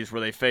Austin Reeves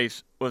where they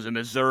faced,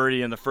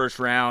 Missouri in the first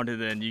round,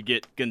 and then you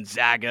get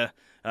Gonzaga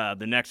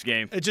the next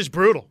game. It's just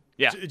brutal.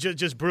 Yeah.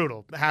 Just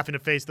brutal, having to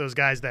face those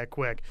guys that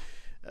quick.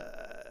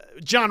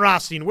 John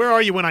Rothstein, where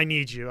are you when I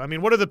need you? I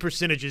mean, what are the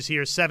percentages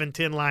here,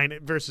 7-10 line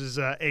versus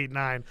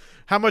 8-9?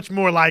 How much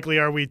more likely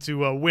are we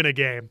to win a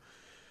game?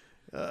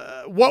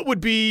 What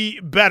would be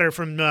better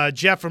from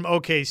Jeff from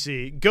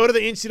OKC? Go to the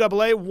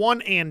NCAA,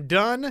 one and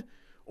done,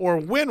 or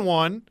win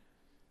one,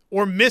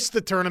 or miss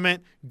the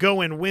tournament, go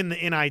and win the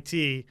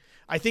NIT.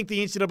 I think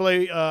the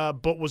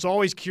NCAA but was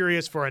always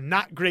curious for a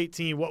not great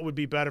team, what would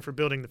be better for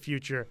building the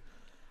future.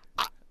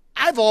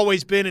 I've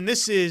always been, and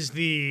this is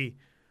the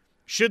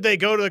should they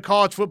go to the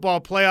college football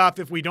playoff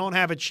if we don't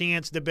have a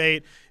chance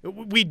debate.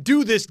 We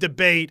do this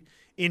debate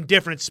in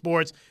different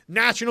sports.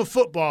 National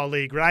Football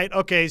League, right?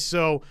 Okay,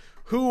 so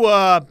who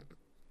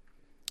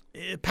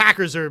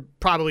Packers are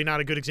probably not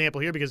a good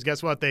example here because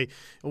guess what? They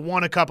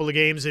won a couple of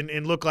games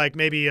and look like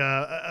maybe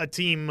a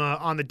team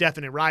on the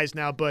definite rise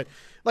now. But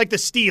like the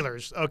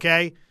Steelers,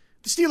 okay?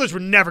 The Steelers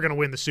were never going to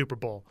win the Super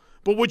Bowl.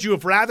 But would you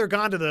have rather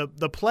gone to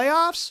the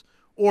playoffs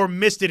or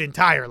missed it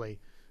entirely?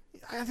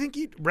 I think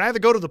you'd rather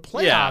go to the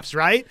playoffs,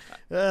 right?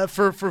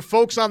 For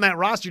folks on that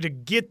roster to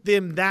get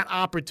them that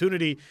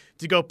opportunity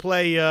to go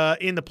play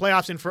in the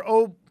playoffs. And for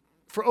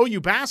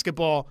OU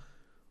basketball,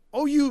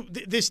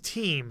 this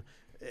team,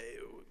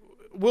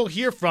 we'll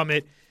hear from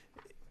it.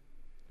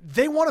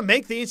 They want to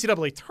make the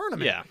NCAA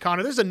tournament,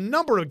 Connor. There's a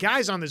number of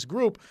guys on this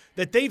group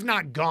that they've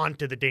not gone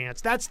to the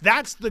dance. That's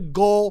the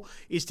goal,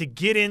 is to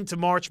get into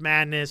March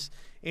Madness.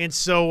 And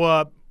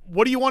so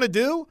what do you want to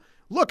do?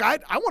 Look, I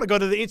want to go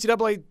to the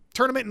NCAA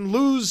tournament and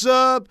lose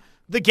the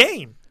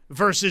game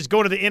versus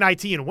go to the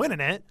NIT and winning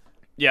it.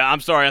 Yeah,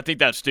 I'm sorry. I think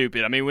that's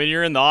stupid. I mean, when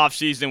you're in the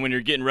offseason, when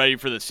you're getting ready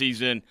for the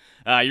season,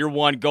 your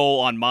one goal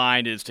on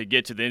mind is to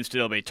get to the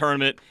NCAA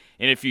tournament.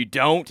 And if you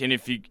don't, and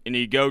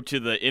you go to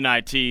the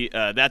NIT,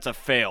 that's a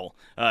fail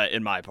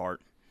in my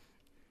part.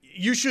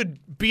 You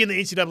should be in the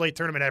NCAA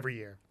tournament every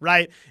year,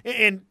 right?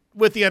 And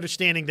with the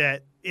understanding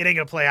that it ain't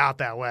going to play out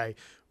that way.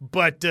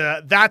 But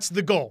that's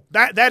the goal.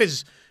 That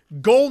is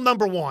goal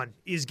number one,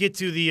 is get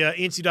to the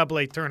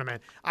NCAA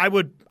tournament. I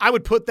would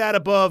put that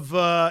above,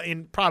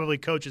 and probably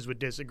coaches would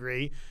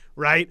disagree,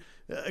 right?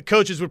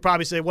 Coaches would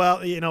probably say, well,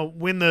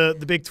 win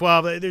the Big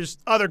 12. There's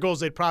other goals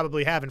they'd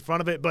probably have in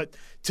front of it. But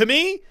to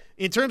me,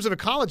 in terms of a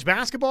college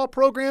basketball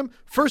program,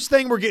 first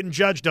thing we're getting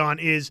judged on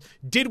is,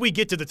 did we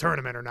get to the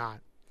tournament or not?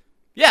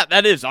 Yeah,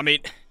 that is. I mean,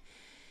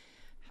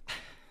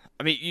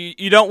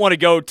 you don't want to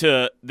go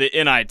to the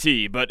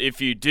NIT, but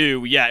if you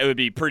do, it would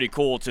be pretty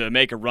cool to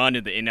make a run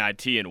in the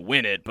NIT and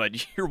win it.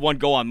 But your one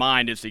goal on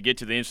mind is to get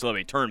to the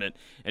NCAA tournament,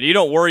 and you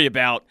don't worry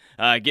about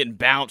getting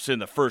bounced in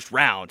the first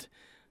round.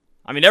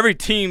 I mean, every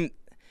team,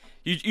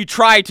 you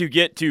try to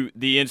get to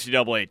the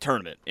NCAA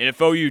tournament, and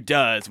if OU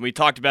does, and we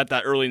talked about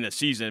that early in the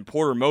season,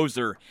 Porter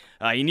Moser,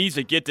 he needs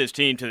to get this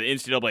team to the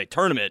NCAA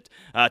tournament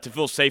to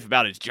feel safe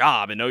about his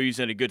job, and OU's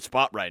in a good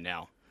spot right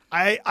now.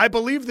 I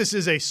believe this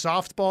is a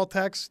softball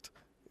text,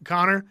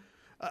 Connor,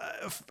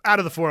 out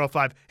of the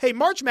 405. Hey,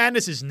 March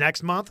Madness is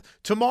next month.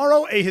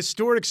 Tomorrow, a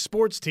historic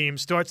sports team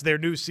starts their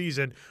new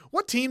season.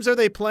 What teams are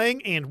they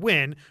playing and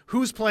when?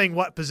 Who's playing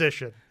what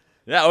position?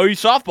 Yeah, OU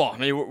softball. I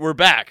mean, we're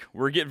back.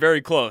 We're getting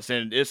very close,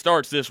 and it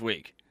starts this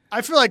week.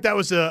 I feel like that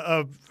was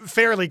a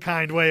fairly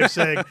kind way of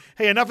saying,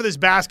 hey, enough of this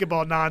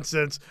basketball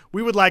nonsense.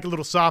 We would like a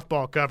little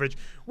softball coverage,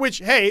 which,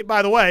 hey,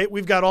 by the way,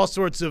 we've got all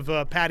sorts of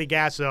Patty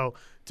Gasso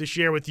to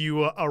share with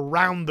you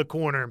around the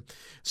corner.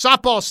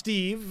 Softball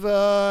Steve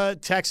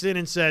texts in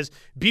and says,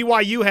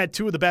 BYU had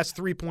two of the best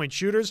three-point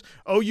shooters.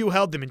 OU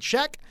held them in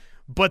check,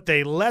 but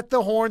they let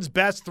the Horns'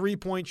 best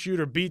three-point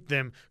shooter beat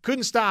them.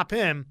 Couldn't stop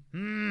him.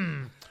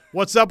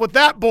 What's up with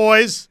that,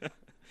 boys?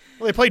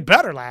 Well, they played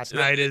better last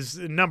night is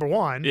number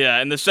one.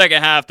 Yeah, in the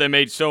second half, they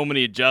made so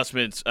many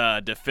adjustments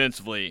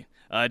defensively.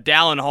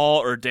 Dallin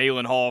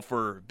Hall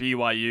for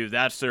BYU,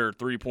 that's their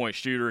three-point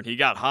shooter, and he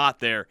got hot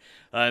there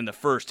in the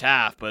first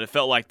half, but it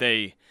felt like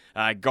they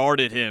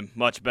guarded him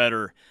much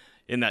better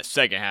in that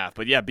second half.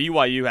 But, yeah,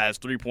 BYU has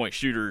three-point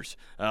shooters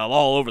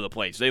all over the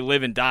place. They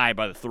live and die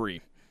by the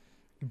three.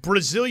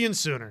 Brazilian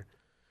Sooner.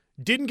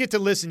 Didn't get to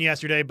listen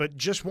yesterday, but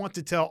just want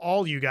to tell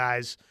all you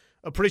guys,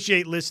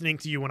 appreciate listening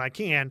to you when I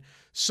can.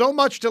 So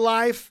much to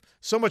life,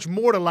 so much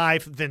more to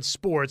life than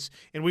sports,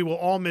 and we will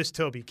all miss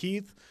Toby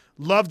Keith.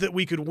 Love that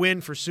we could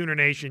win for Sooner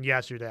Nation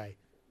yesterday.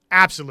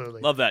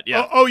 Absolutely. Love that,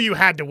 yeah. OU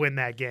had to win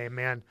that game,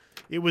 man.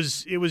 It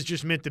was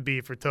just meant to be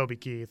for Toby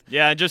Keith.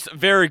 Yeah, just a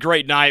very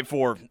great night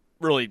for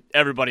really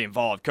everybody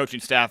involved,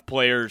 coaching staff,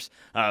 players,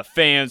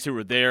 fans who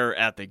were there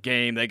at the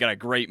game. They got a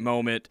great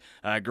moment,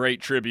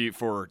 great tribute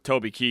for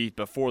Toby Keith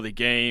before the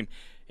game.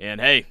 And,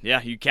 hey,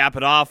 yeah, you cap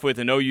it off with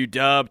an OU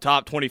dub,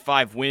 top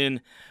 25 win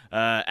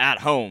at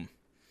home.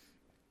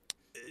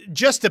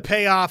 Just to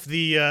pay off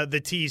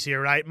the tease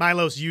here, right?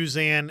 Milos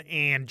Uzan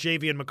and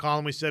Javian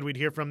McCollum, we said we'd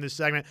hear from this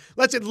segment.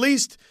 Let's at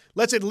least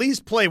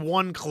play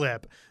one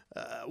clip.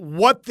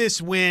 What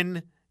this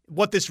win,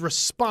 what this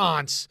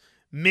response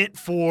meant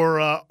for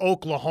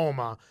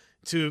Oklahoma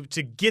to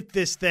get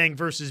this thing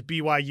versus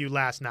BYU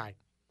last night.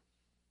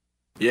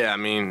 Yeah, I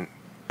mean,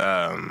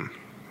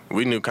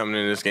 we knew coming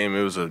into this game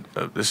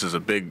this is a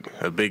big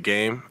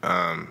game.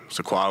 It's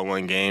a quad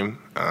one game.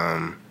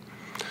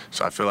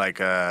 So I feel like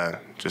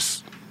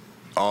just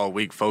all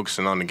week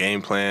focusing on the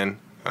game plan,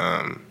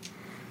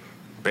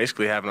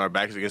 basically having our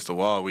backs against the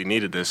wall. We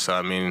needed this. So,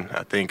 I mean,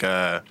 I think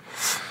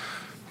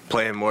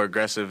playing more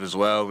aggressive as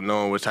well,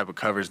 knowing what type of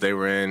coverage they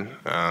were in,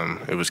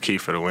 it was key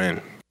for the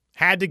win.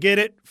 Had to get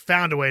it,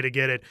 found a way to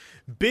get it.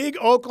 Big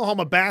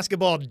Oklahoma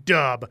basketball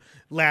dub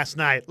last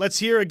night. Let's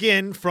hear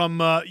again from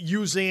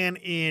Uzan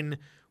in,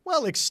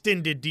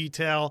 extended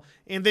detail,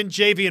 and then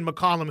Javian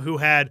McCollum, who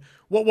had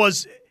what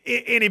was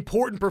an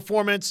important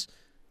performance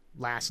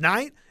last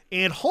night,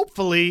 and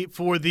hopefully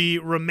for the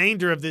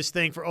remainder of this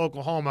thing for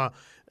Oklahoma.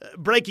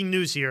 Breaking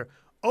news here,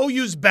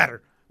 OU's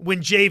better when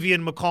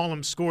Javian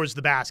McCollum scores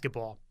the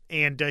basketball.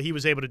 And he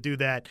was able to do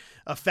that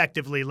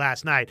effectively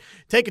last night.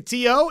 Take a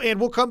TO, and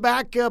we'll come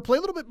back, play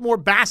a little bit more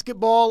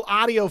basketball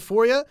audio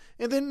for you,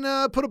 and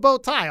then put a bow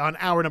tie on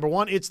hour number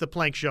one. It's the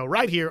Plank Show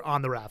right here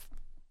on The Ref.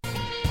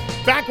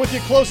 Back with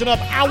you closing up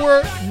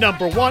hour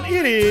number one.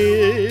 It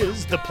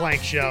is the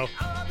Plank Show.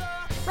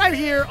 Right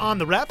here on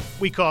The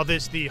Ref. We call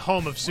this the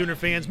home of Sooner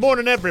fans.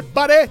 Morning,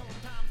 everybody.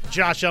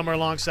 Josh Elmer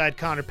alongside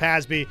Connor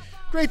Pasby.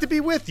 Great to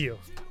be with you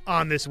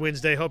on this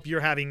Wednesday. Hope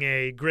you're having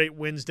a great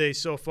Wednesday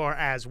so far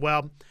as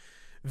well.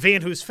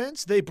 Van Hoos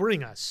Fence, they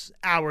bring us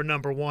our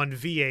number one,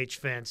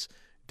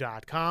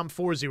 VHFence.com,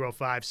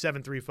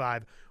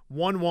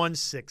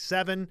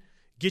 405-735-1167.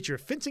 Get your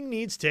fencing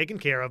needs taken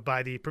care of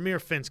by the premier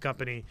fence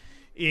company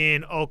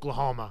in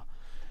Oklahoma.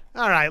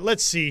 All right,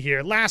 let's see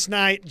here. Last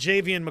night,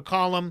 Javian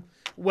McCollum,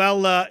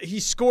 he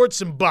scored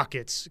some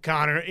buckets,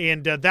 Connor,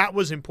 and that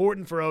was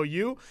important for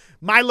OU.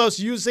 Milos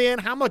Uzan,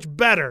 how much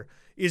better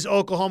is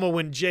Oklahoma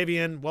when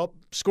Javian,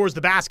 scores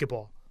the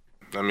basketball?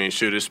 I mean,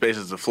 shoot, it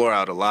spaces the floor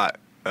out a lot.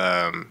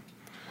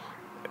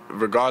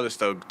 Regardless,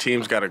 though,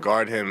 teams got to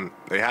guard him.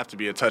 They have to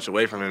be a touch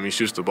away from him. He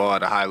shoots the ball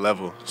at a high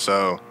level.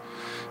 So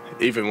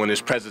even when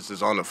his presence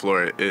is on the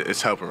floor,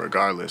 it's helping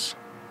regardless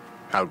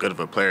how good of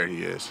a player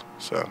he is.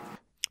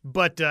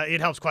 But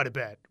it helps quite a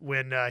bit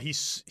when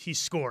he's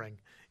scoring.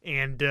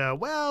 And,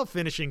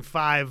 finishing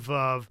 5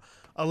 of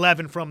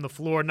 11 from the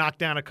floor, knocked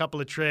down a couple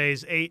of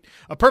trays, a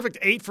perfect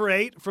 8 for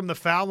 8 from the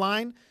foul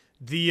line.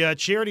 The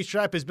charity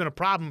stripe has been a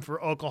problem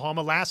for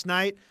Oklahoma. Last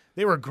night,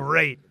 they were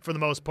great for the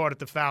most part at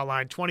the foul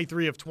line,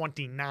 23 of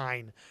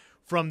 29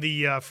 from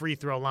the free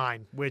throw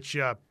line, which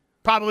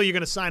probably you're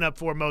going to sign up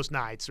for most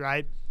nights,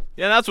 right?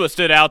 Yeah, that's what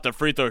stood out, the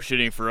free throw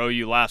shooting for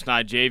OU last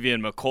night.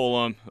 Javian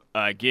McCollum,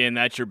 again,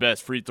 that's your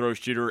best free throw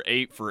shooter,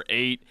 8 for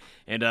 8.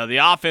 And the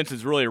offense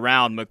is really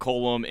around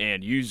McCollum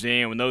and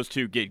Uzan. When those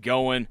two get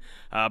going,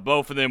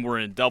 both of them were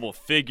in double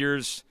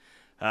figures.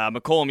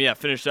 McCollum,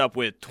 finished up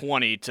with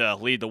 20 to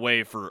lead the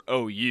way for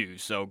OU.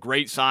 So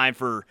great sign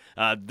for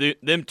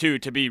them two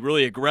to be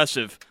really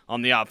aggressive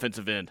on the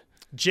offensive end.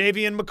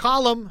 Javian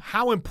McCollum,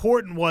 how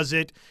important was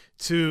it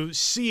to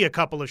see a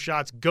couple of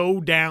shots go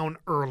down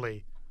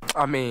early?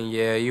 I mean,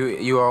 yeah,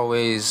 you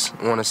always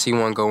want to see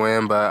one go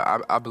in,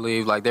 but I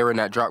believe, they were in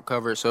that drop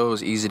coverage, so it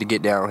was easy to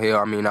get downhill.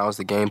 I mean, that was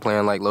the game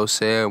plan, like Lo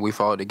said. We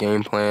followed the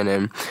game plan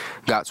and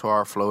got to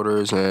our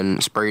floaters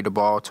and sprayed the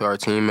ball to our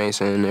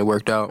teammates, and it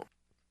worked out.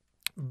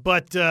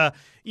 But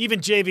even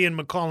Javian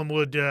McCollum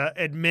would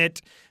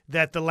admit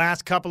that the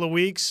last couple of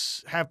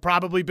weeks have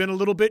probably been a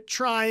little bit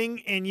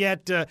trying, and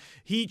yet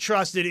he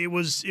trusted it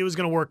was going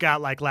to work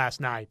out like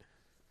last night.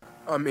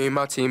 I mean,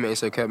 my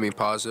teammates have kept me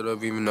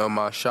positive, even though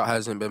my shot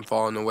hasn't been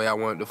falling the way I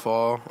want it to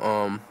fall.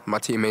 My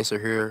teammates are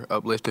here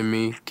uplifting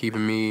me,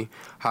 keeping me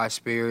high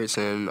spirits,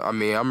 and, I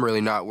mean, I'm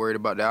really not worried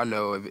about that. I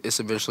know if it's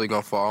eventually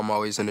going to fall. I'm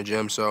always in the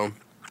gym, so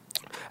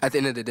at the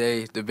end of the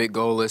day, the big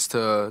goal is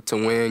to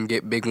win,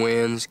 get big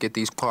wins, get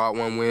these quad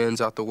one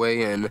wins out the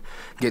way, and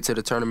get to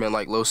the tournament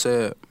like Lo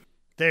said.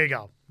 There you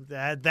go.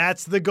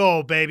 That's the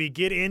goal, baby.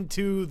 Get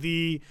into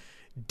the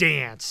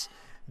dance.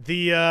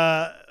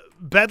 The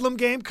Bedlam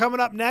game coming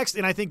up next,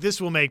 and I think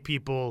this will make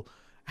people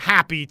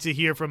happy to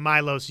hear from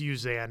Milos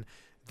Uzan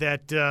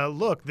that,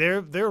 look,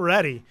 they're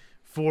ready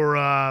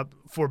for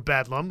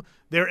Bedlam.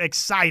 They're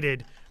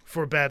excited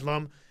for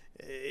Bedlam.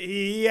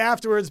 He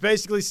afterwards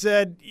basically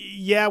said,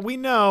 yeah, we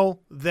know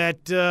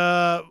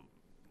that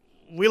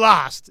we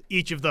lost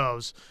each of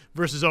those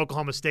versus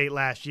Oklahoma State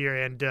last year,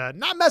 and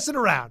not messing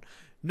around.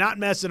 Not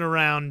messing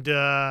around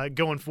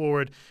going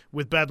forward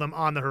with Bedlam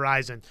on the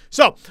horizon.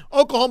 So,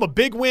 Oklahoma,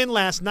 big win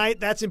last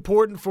night. That's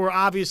important for,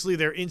 obviously,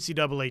 their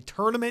NCAA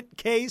tournament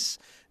case.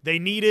 They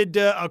needed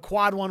a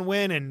quad one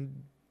win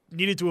and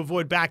needed to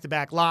avoid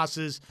back-to-back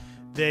losses.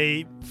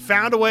 They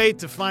found a way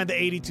to find the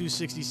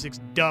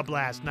 82-66 dub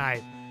last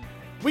night.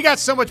 We got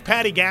so much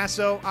Patty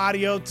Gasso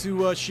audio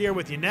to share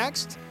with you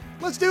next.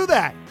 Let's do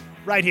that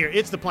right here.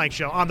 It's The Plank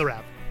Show on The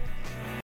Ref.